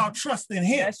worry about trusting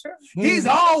him. That's true. He's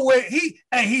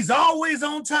always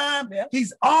on time.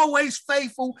 He's always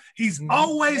faithful. He's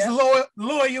always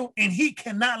loyal, and he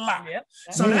cannot lie.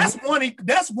 So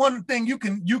that's one thing you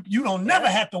don't never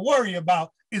have to worry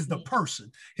about, is the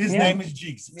person. His name is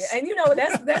Jesus. And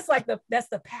that's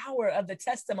the power of the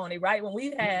testimony, right? When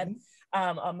we've had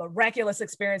a miraculous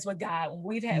experience with God,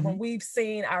 when we've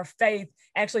seen our faith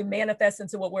actually manifest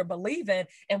into what we're believing,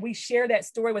 and we share that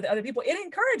story with other people, it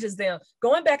encourages them.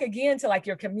 Going back again to like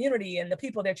your community and the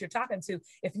people that you're talking to,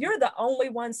 if you're the only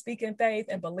one speaking faith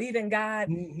and believing God,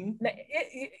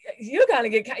 you're gonna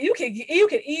you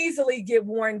could easily get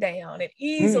worn down and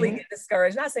easily get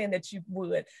discouraged. Not saying that you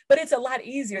would, but it's a lot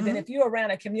easier than if you're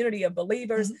around a community of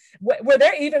believers where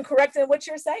they're even correcting what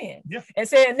you're saying and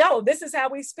saying, no, this is how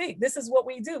we speak. This is what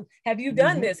we do. Have you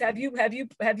done this? Have you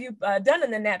done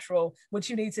in the natural what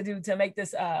you need to do to make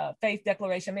this faith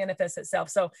declaration manifest itself?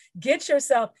 So get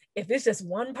yourself, if it's just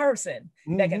one person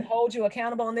that can hold you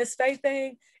accountable on this faith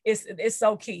thing, it's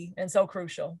so key and so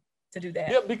crucial. to do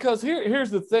that. Yeah, because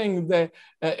here's the thing that,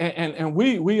 and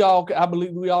we all, I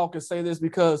believe we all can say this,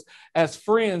 because as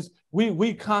friends,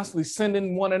 we constantly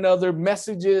sending one another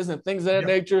messages and things of that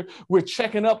nature. We're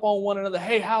checking up on one another.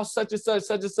 Hey, how's such and such,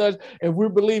 such and such? If we're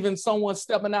believing someone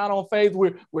stepping out on faith,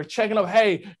 we're checking up.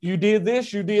 Hey, you did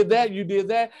this, you did that, you did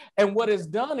that. And what it's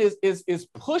done is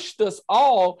pushed us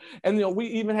all. And we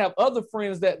even have other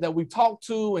friends that we talk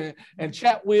to and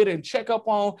chat with and check up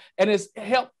on, and it's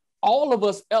helped all of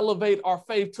us elevate our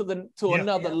faith to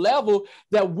another level,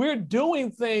 that we're doing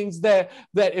things that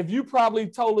if you probably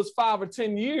told us 5 or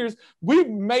 10 years, we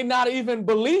may not even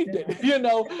believed it.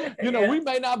 We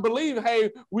may not believe, hey,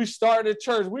 we started a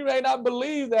church. We may not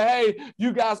believe that, hey,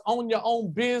 you guys own your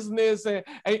own business, and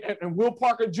Will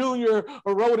Parker Jr.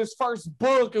 wrote his first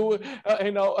book,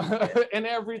 and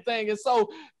everything. And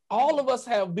so all of us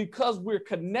have, because we're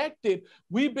connected,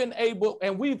 we've been able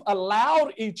and we've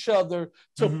allowed each other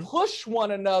to push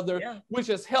one another, which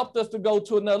has helped us to go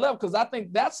to another level. Because I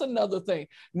think that's another thing.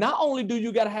 Not only do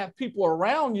you got to have people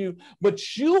around you,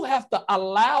 but you have to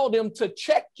allow them to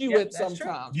check you at some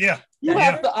time. You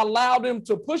have to allow them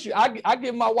to push you. I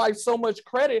give my wife so much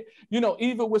credit,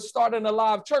 even with starting a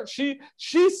live church.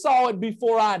 She saw it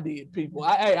before I did, people.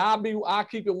 I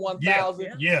keep it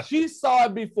 1,000. She saw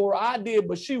it before I did,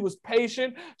 but she was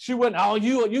patient. She went, oh,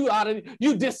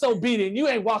 you disobedient. You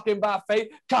ain't walking by faith.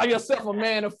 Call yourself a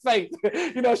man of faith.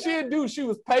 She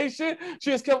was patient. She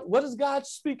just kept, what is God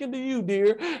speaking to you,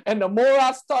 dear? And the more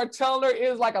I start telling her,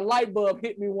 it's like a light bulb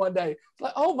hit me one day. It's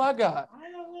like, oh my God.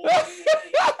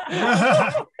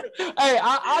 Hey,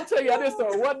 I'll tell you this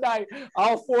though. One night,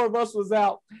 all 4 of us was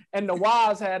out, and the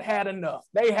wives had enough.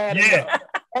 They had enough.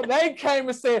 And they came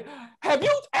and said, have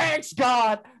you asked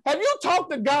God? Have you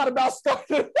talked to God about stuff?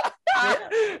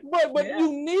 But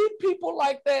you need people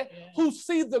like that who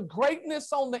see the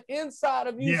greatness on the inside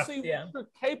of you, see what you're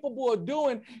capable of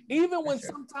doing, even when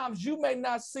sometimes you may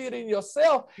not see it in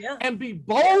yourself, and be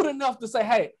bold enough to say,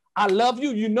 hey, I love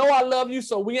you. You know I love you,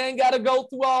 so we ain't got to go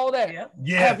through all that.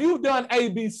 Have you done A,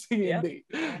 B, C, and D?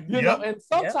 And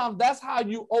sometimes that's how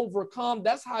you overcome.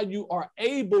 That's how you are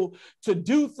able to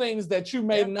do things that you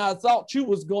may not thought you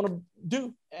was going to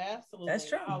do. Absolutely. That's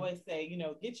true. I always say,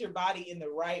 get your body in the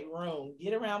right room.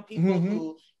 Get around people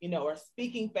who, are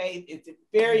speaking faith. It's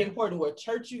very important what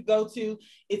church you go to.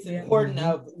 It's important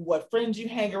of what friends you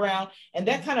hang around. And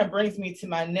that kind of brings me to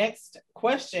my next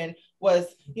question was,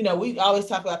 we always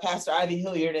talk about Pastor Ivy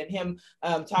Hilliard and him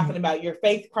talking about your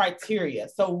faith criteria.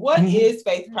 So what is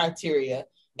faith criteria?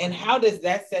 And how does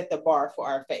that set the bar for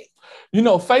our faith?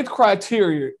 Faith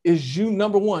criteria is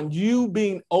number one, you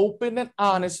being open and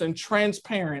honest and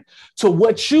transparent to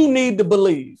what you need to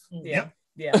believe.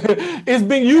 It's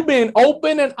been you being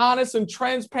open and honest and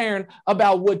transparent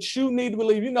about what you need to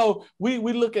believe.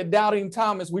 We look at Doubting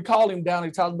Thomas. We call him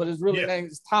Doubting Thomas, but his real name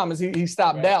is Thomas. He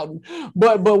stopped doubting.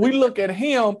 But we look at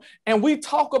him and we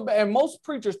talk about, and most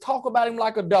preachers talk about him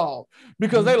like a dog,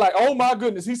 because they're like, oh my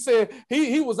goodness. He said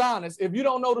he was honest. If you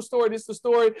don't know the story, this is the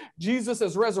story. Jesus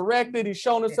has resurrected. He's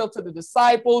shown himself to the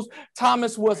disciples.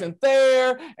 Thomas wasn't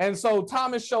there. And so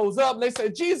Thomas shows up. They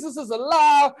said, Jesus is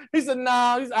alive. He said, no,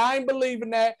 I ain't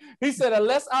believing that. He said,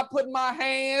 unless I put my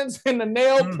hands in the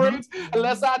nail prints,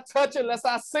 unless I touch it, unless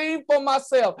I see for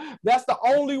myself, that's the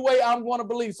only way I'm going to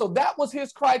believe. So that was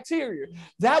his criteria.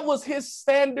 That was his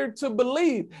standard to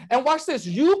believe. And watch this,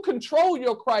 you control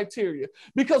your criteria,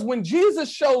 because when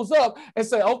Jesus shows up and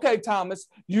say, okay, Thomas,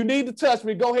 you need to touch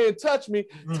me, go ahead and touch me.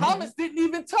 Thomas didn't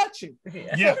even touch him. So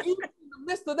even in the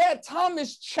midst of that,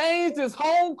 Thomas changed his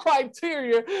whole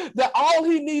criteria, that all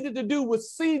he needed to do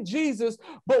was see Jesus.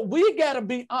 But we got to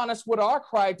be honest with our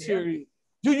criteria.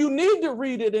 Do you need to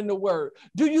read it in the word?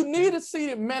 Do you need to see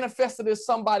it manifested in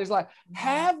somebody's life?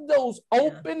 Have those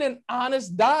open and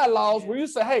honest dialogues where you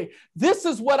say, hey, this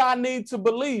is what I need to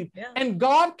believe. And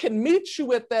God can meet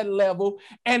you at that level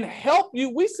and help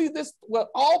you. We see this with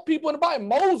all people in the Bible.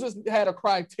 Moses had a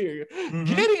criteria.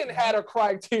 Gideon had a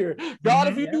criteria. God,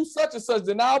 if you do such and such,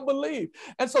 then I'll believe.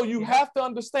 And so you have to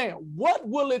understand, what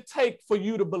will it take for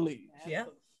you to believe? And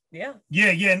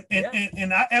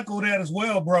I echo that as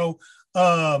well, bro.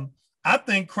 I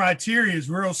think criteria is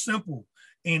real simple.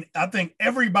 And I think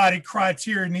everybody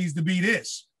criteria needs to be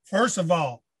this. First of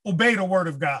all, obey the word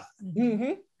of God.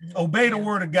 Obey the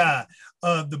word of God.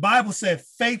 The Bible said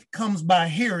faith comes by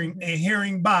hearing, and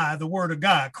hearing by the word of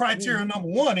God. Criteria number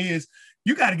one is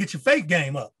you got to get your faith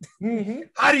game up.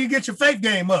 How do you get your faith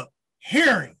game up?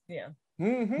 Hearing.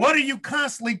 What are you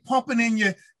constantly pumping in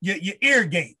your ear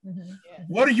gate?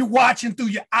 What are you watching through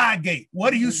your eye gate?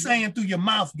 What are you saying through your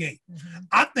mouth gate?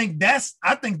 I think that's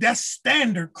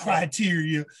standard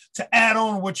criteria to add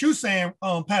on to what you're saying,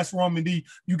 Pastor Roman D.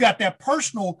 You got that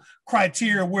personal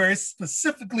criteria where it's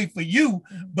specifically for you,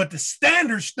 but the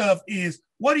standard stuff is,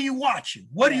 what are you watching?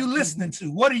 What are you listening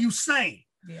to? What are you saying?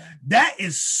 That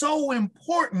is so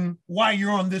important while you're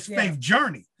on this faith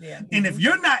journey. And if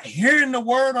you're not hearing the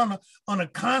word on a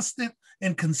constant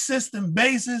and consistent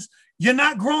basis, you're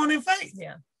not growing in faith.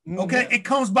 Okay, it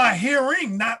comes by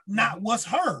hearing, not what's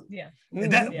heard.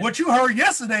 What you heard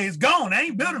yesterday is gone. I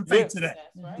ain't building faith today,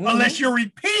 unless you're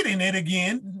repeating it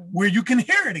again, where you can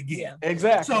hear it again.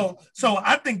 Exactly. So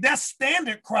I think that's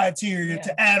standard criteria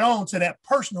to add on to that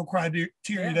personal criteria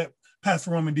that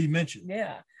Pastor Roman D mentioned.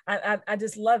 I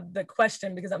just love the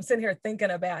question, because I'm sitting here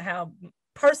thinking about how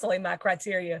personally my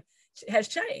criteria has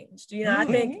changed. You know, I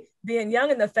think being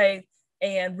young in the faith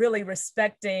and really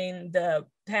respecting the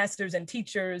pastors and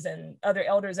teachers and other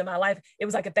elders in my life, it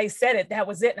was like, if they said it, that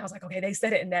was it. And I was like, okay, they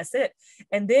said it and that's it.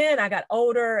 And then I got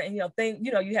older, and,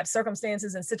 you have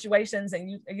circumstances and situations,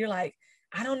 and you're like,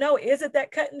 I don't know, is it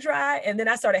that cut and dry? And then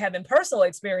I started having personal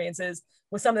experiences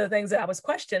with some of the things that I was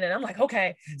questioning. And I'm like,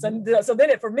 okay. So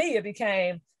then for me, it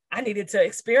became, I needed to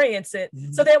experience it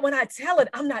so that when I tell it,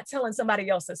 I'm not telling somebody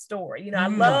else's story. You know, I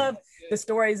love the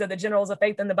stories of the generals of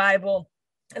faith in the Bible.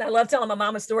 And I love telling my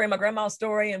mama's story, my grandma's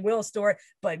story, and Will's story,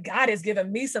 but God has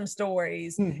given me some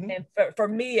stories. And for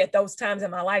me at those times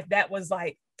in my life, that was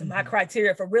like my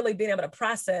criteria for really being able to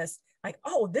process, like,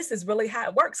 oh, this is really how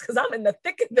it works, because I'm in the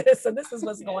thick of this, and this is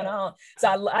what's going on.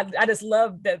 So I just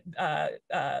love that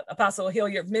Apostle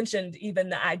Hilliard mentioned even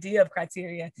the idea of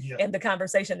criteria and the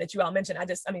conversation that you all mentioned.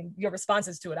 Your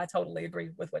responses to it, I totally agree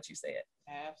with what you said.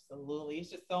 Absolutely. It's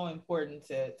just so important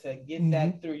to get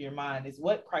that through your mind, is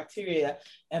what criteria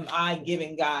am I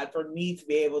giving God for me to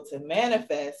be able to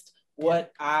manifest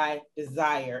what I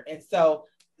desire? And so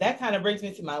that kind of brings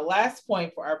me to my last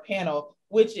point for our panel,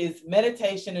 which is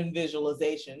meditation and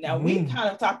visualization. Now, we kind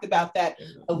of talked about that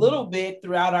a little bit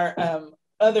throughout our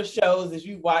other shows as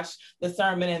you watched the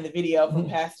sermon and the video from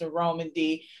Pastor Roman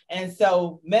D. And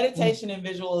so meditation and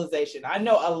visualization, I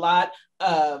know a lot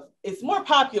of, it's more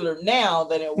popular now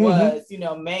than it was,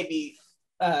 maybe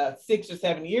 6 or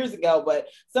 7 years ago, but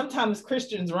sometimes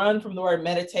Christians run from the word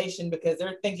meditation because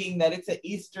they're thinking that it's an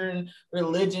Eastern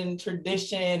religion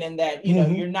tradition, and that,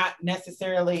 you're not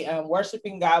necessarily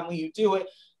worshiping God when you do it.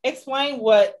 Explain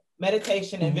what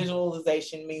meditation and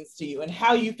visualization means to you and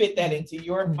how you fit that into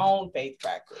your own faith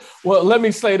practice. Well, let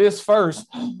me say this first.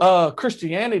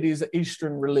 Christianity is an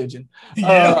Eastern religion.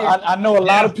 I know a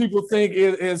lot of people think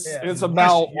it's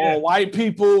about white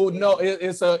people. No,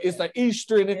 it's an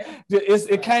Eastern.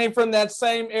 It came from that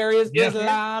same area as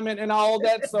Islam and all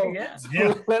that. So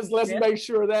let's make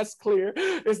sure that's clear.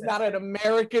 It's not an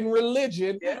American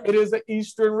religion. It is an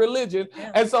Eastern religion.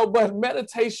 And so, but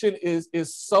meditation is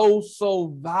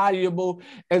so valuable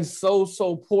and so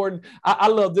important. I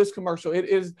love this commercial. It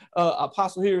is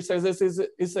Apostle here says this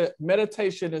is a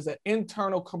meditation is an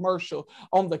internal commercial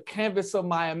on the canvas of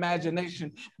my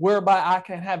imagination, whereby I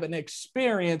can have an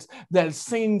experience that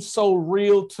seems so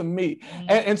real to me.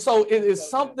 And so it is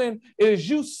something, it is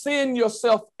you seeing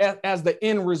yourself as the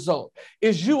end result,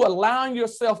 is you allowing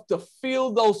yourself to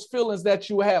feel those feelings that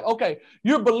you have. Okay,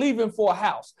 you're believing for a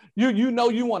house. You know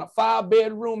you want a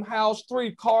 5-bedroom house,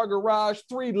 3-car garage,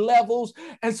 3 levels.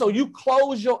 And so you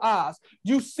close your eyes,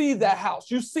 you see that house,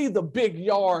 you see the big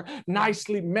yard,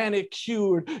 nicely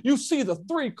manicured, you see the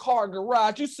 3-car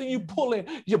garage, you see you pulling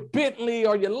your Bentley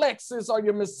or your Lexus or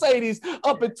your Mercedes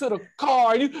up into the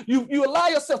car. You allow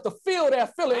yourself to feel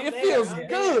that feeling. It feels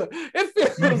good.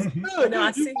 It feels good.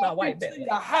 I see my white Bentley.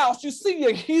 Your house, you see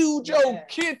your huge old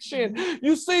kitchen,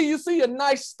 you see a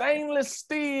nice stainless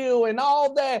steel and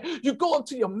all that. You go up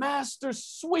to your master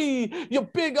suite, your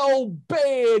big old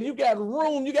bed. You got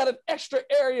room, you got an extra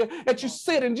area that you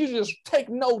sit and you just take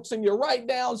notes and you write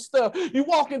down stuff. You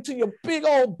walk into your big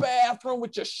old bathroom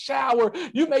with your shower.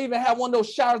 You may even have one of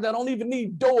those showers that don't even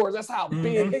need doors. That's how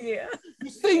big. You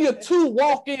see your 2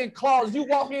 walk-in closets. You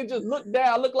walk in, just look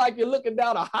down, look like you're looking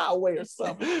down a highway or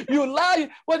something. You allow you,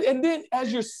 and then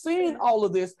as you're seeing all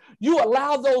of this, you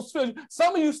allow those feelings.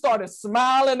 Some of you started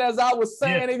smiling as I was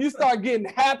saying, and you start getting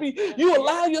happy. You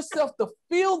allow yourself to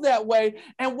feel that way,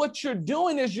 and what you're doing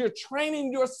doing is you're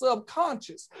training your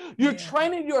subconscious. You're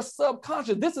training your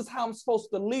subconscious. This is how I'm supposed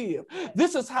to live.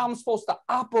 This is how I'm supposed to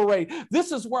operate.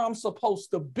 This is where I'm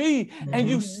supposed to be. And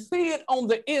you see it on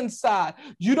the inside.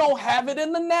 You don't have it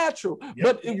in the natural.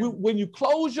 But when you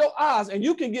close your eyes, and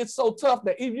you can get so tough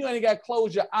that even you ain't got to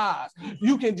close your eyes,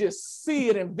 you can just see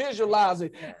it and visualize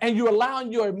it. And you're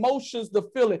allowing your emotions to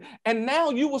feel it. And now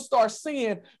you will start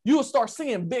seeing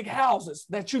big houses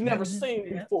that you never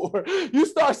seen before. You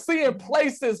start seeing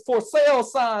places for sale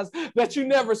signs that you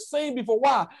never seen before.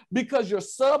 Why? Because your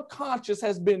subconscious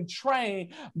has been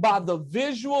trained by the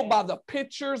visual, by the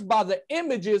pictures, by the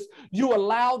images you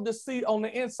allowed to see on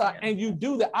the inside. And you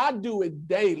do that. I do it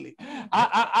daily.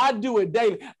 I do it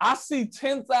daily. I see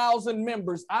 10,000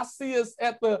 members. I see us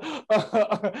at the,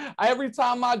 every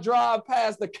time I drive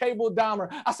past the cable dimer,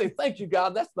 I say, thank you,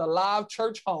 God. That's the live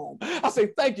church home. I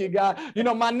say, thank you, God. You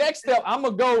know, my next step, I'm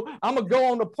gonna go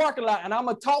on the parking lot and I'm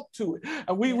gonna talk to it.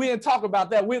 And we didn't talk about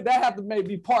that. That have to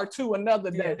maybe part 2 another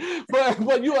day.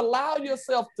 But you allow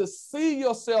yourself to see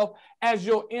yourself as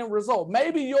your end result.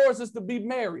 Maybe yours is to be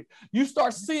married. You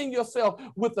start seeing yourself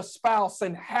with a spouse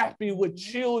and happy with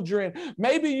children.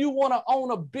 Maybe you want to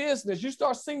own a business. You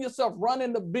start seeing yourself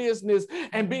running the business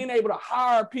and being able to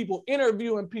hire people,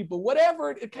 interviewing people,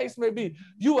 whatever the case may be.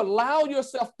 You allow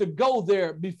yourself to go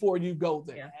there before you go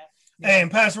there.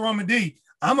 And Pastor Roman D,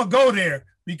 I'm going to go there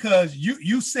because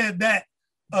you said that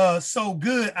so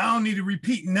good. I don't need to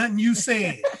repeat nothing you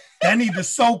said. I need to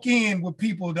soak in with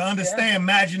people to understand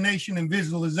imagination and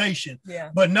visualization.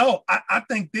 But no, I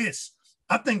think this.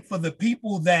 I think for the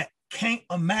people that can't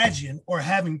imagine or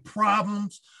having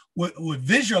problems with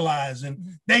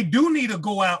visualizing, they do need to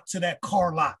go out to that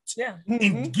car lot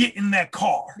and get in that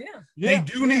car. They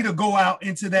do need to go out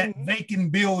into that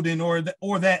vacant building or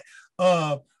that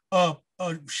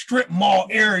strip mall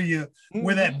area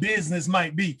where that business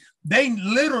might be. They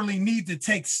literally need to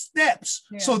take steps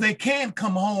so they can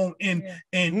come home and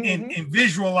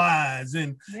visualize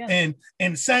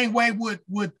and same way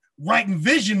with writing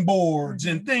vision boards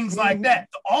and things like that.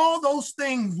 All those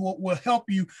things will help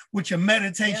you with your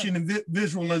meditation and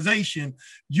visualization.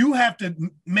 You have to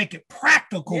make it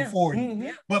practical for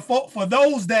you. But for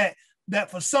those that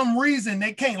for some reason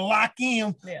they can't lock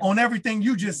in on everything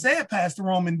you just said, Pastor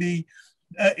Roman D,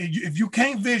 if you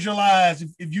can't visualize,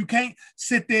 if you can't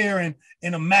sit there and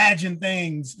imagine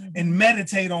things and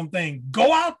meditate on things,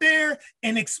 go out there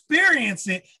and experience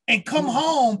it and come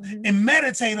home and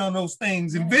meditate on those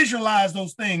things and visualize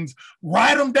those things,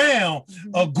 write them down,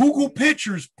 Google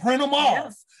pictures, print them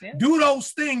off, do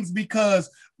those things, because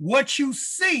what you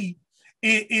see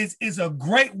is a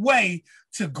great way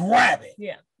to grab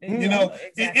it. You know,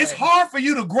 it's hard for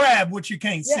you to grab what you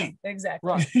can't see.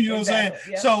 Exactly. You know what I'm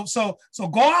saying? So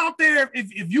go out there.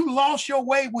 If you lost your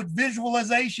way with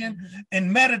visualization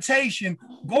and meditation,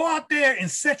 go out there and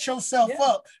set yourself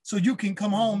up so you can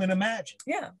come home and imagine.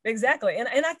 Yeah, exactly. And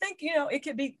I think, you know, it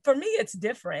could be, for me, it's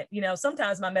different. You know,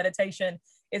 sometimes my meditation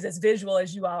is as visual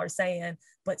as you all are saying,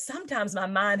 but sometimes my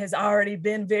mind has already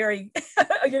been very,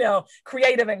 you know,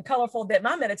 creative and colorful, that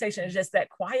my meditation is just that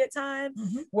quiet time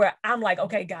where I'm like,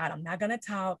 okay, God, I'm not going to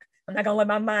talk. I'm not going to let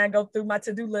my mind go through my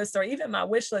to-do list or even my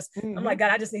wish list. I'm like,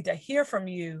 God, I just need to hear from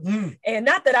you. And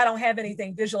not that I don't have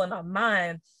anything visual in my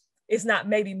mind. It's not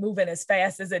maybe moving as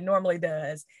fast as it normally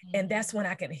does. And that's when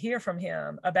I can hear from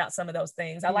him about some of those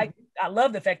things. I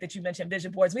love the fact that you mentioned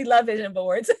vision boards. We love vision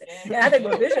boards. And I think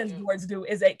what vision boards do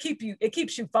is it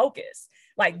keeps you focused.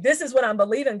 Like, this is what I'm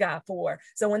believing God for.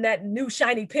 So when that new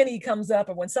shiny penny comes up,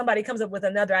 or when somebody comes up with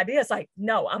another idea, it's like,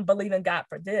 no, I'm believing God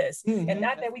for this. And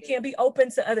not that we can't be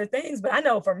open to other things, but I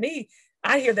know for me,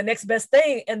 I hear the next best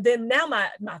thing. And then now my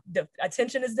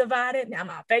attention is divided. Now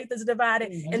my faith is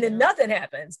divided, and then nothing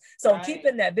happens. So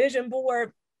keeping that vision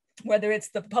board, whether it's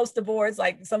the poster boards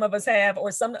like some of us have,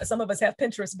 or some of us have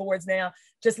Pinterest boards now,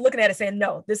 just looking at it saying,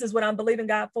 no, this is what I'm believing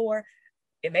God for.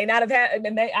 It may not have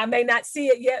happened. I may not see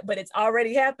it yet, but it's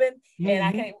already happened. And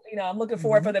I can't, you know, I'm looking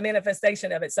forward for the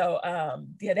manifestation of it. So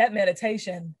that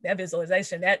meditation, that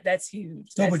visualization, that's huge.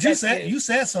 So, but you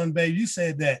said something, babe. You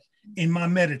said that in my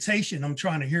meditation, I'm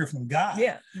trying to hear from God.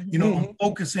 You know, I'm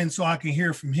focusing so I can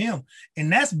hear from him.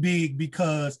 And that's big,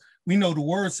 because we know the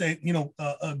word say, you know,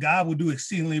 God will do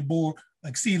exceedingly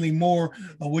more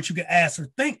of what you can ask or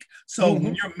think. So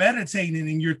when you're meditating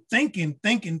and you're thinking,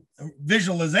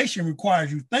 visualization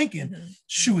requires you thinking.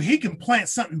 Shoot, he can plant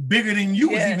something bigger than you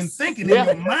was even thinking in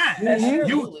your mind.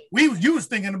 You was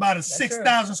thinking about a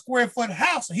 6,000 square foot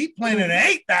house, and he planted an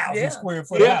 8,000 square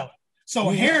foot house. So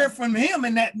hearing from him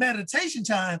in that meditation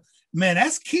time, Man,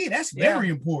 that's key. That's very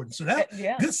important. So that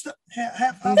good stuff.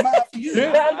 Half for you.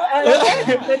 I'm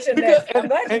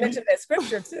glad you mentioned that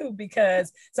scripture too,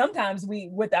 because sometimes we,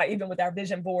 even with our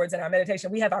vision boards and our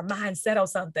meditation, we have our mind set on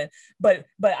something. But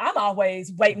I'm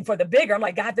always waiting for the bigger. I'm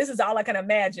like, God, this is all I can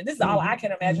imagine. This is all I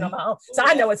can imagine on my own. So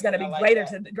I know it's going to be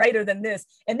greater than this,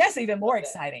 and that's even more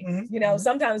exciting. You know,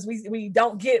 sometimes we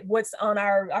don't get what's on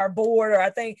our board or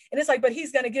our thing, and it's like, but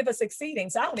He's going to give us exceeding.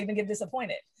 So I don't even get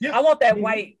disappointed. I want that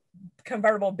white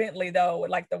convertible Bentley though,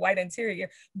 with like the white interior,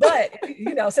 but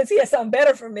you know, since He has something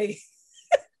better for me,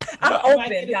 I'm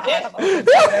open, God. I'm open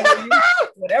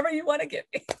to whatever you want to give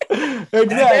me. Exactly.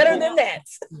 Better than that.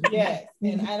 Yes.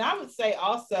 And I would say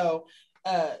also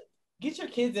get your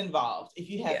kids involved if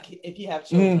you have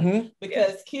children,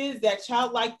 because kids, that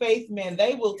childlike faith, man,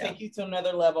 they will take you to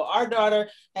another level. Our daughter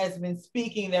has been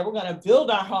speaking that we're going to build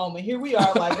our home, and here we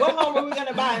are like, what home are we going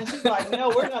to buy? And she's like, no,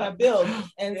 we're going to build.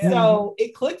 And so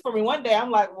it clicked for me one day. I'm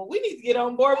like, well, we need to get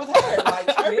on board with her. Like,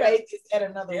 her faith is at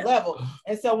another level.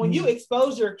 And so when you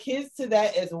expose your kids to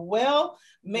that as well,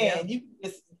 man, you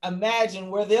just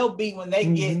imagine where they'll be when they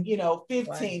get,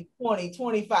 15, 20,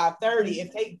 25, 30,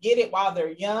 if they get it while they're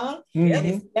young. And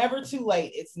it's never too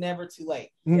late. It's never too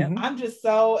late. I'm just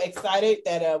so excited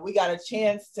that we got a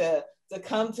chance to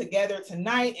come together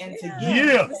tonight and to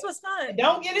get this was fun.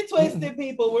 Don't get it twisted,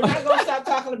 people. We're not going to stop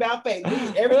talking about faith.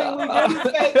 Everything we do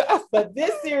is faith, but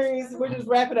this series, we're just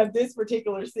wrapping up this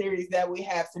particular series that we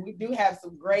have. So we do have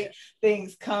some great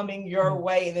things coming your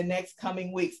way in the next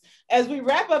coming weeks. As we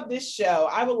wrap up this show,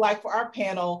 I would like for our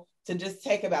panel to just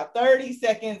take about 30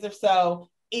 seconds or so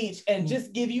each and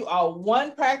just give you all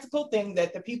one practical thing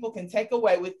that the people can take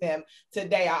away with them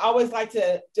today. I always like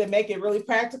to make it really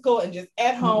practical and just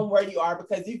at home where you are,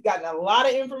 because you've gotten a lot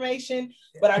of information,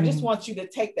 but I just want you to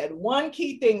take that one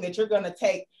key thing that you're going to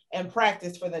take and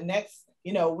practice for the next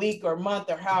week or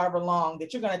month or however long,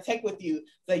 that you're going to take with you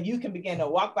so you can begin to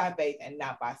walk by faith and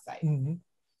not by sight.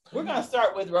 We're going to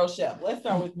start with Rochelle. Let's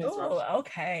start with Miss Rochelle.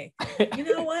 Okay. You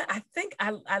know what? I think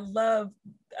I love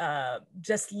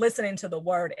just listening to the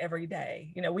word every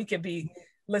day. We could be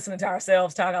listening to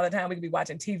ourselves talk all the time. We could be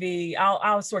watching TV,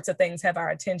 all sorts of things have our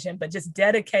attention, but just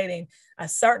dedicating a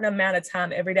certain amount of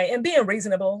time every day and being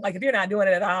reasonable. Like if you're not doing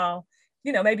it at all,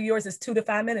 maybe yours is 2 to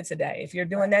 5 minutes a day. If you're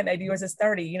doing that, maybe yours is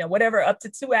 30, whatever, up to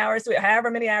 2 hours,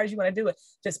 however many hours you want to do it,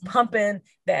 just pumping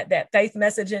that faith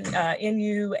message in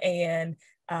you. And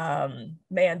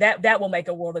man, that will make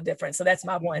a world of difference. So that's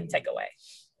my one takeaway.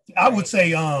 I would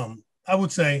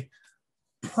say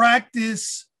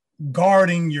practice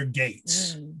guarding your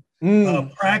gates.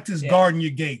 Practice guarding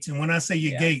your gates. And when I say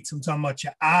your gates, I'm talking about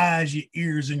your eyes, your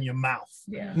ears, and your mouth.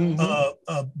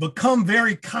 Become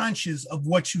very conscious of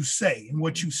what you say and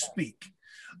what you speak.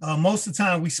 Most of the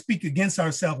time we speak against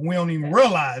ourselves and we don't even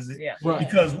realize it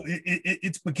because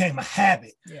it's became a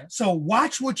habit. So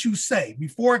watch what you say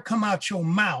before it come out your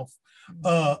mouth.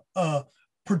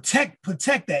 Protect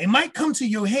that. It might come to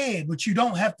your head, but you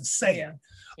don't have to say it.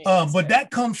 But that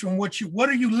comes from what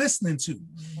are you listening to?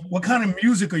 What kind of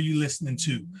music are you listening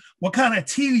to? What kind of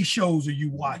TV shows are you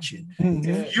watching?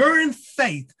 If you're in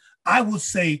faith, I would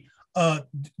say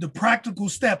the practical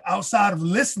step outside of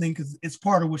listening, because it's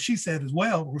part of what she said as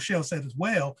well, Rochelle said as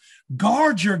well,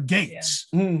 guard your gates.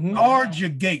 Guard your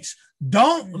gates.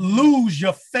 Don't lose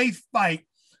your faith fight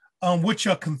with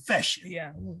your confession.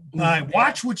 All right,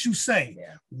 watch what you say.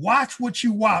 Watch what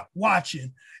you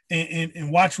watching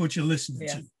and watch what you're listening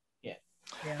to.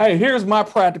 Hey, here's my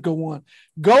practical one.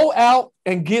 Go out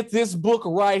and get this book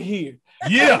right here.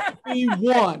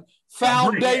 One.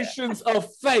 Foundations of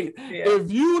Faith.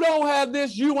 If you don't have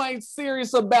this, you ain't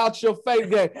serious about your faith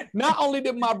game. Not only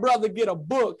did my brother get a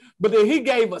book, but then he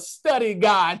gave a study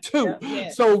guide too.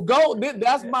 So go,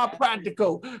 that's my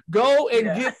practical. Go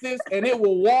and get this and it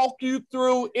will walk you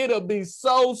through. It'll be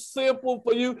so simple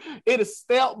for you. It is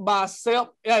step by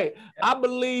step. Hey, I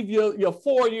believe your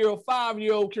 4-year-old,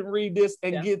 5-year-old can read this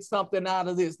and get something out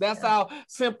of this. That's how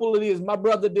simple it is. My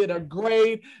brother did a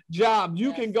great job.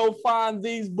 You can go find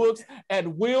these books at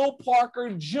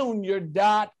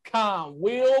willparkerjr.com.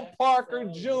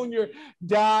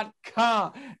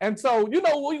 willparkerjr.com. And so, you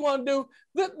know what we want to do?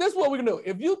 This is what we're going to do.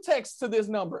 If you text to this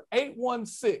number,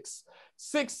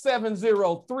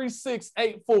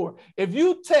 816-670-3684, if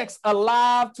you text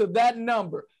alive to that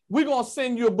number, we're going to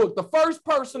send you a book. The first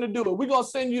person to do it, we're going to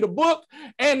send you the book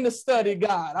and the study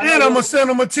guide. And I'm going to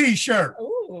send them a t-shirt.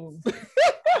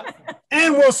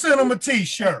 And we'll send them a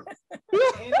t-shirt.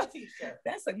 And a t-shirt.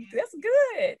 That's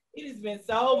good. It has been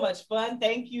so much fun.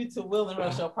 Thank you to Will and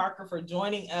Rochelle Parker for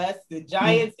joining us, the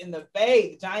giants in the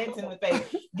faith,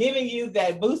 giving you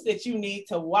that boost that you need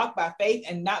to walk by faith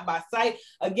and not by sight.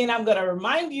 Again, I'm going to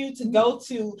remind you to go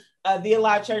to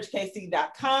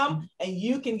thealivechurchkc.com and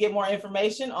you can get more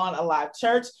information on Alive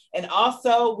Church. And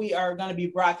also, we are going to be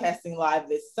broadcasting live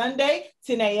this Sunday,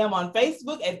 10 a.m. on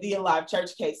Facebook at The Alive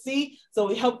Church KC. So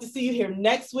we hope to see you here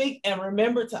next week. And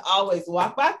remember to always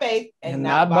walk by faith and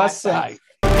not by sight.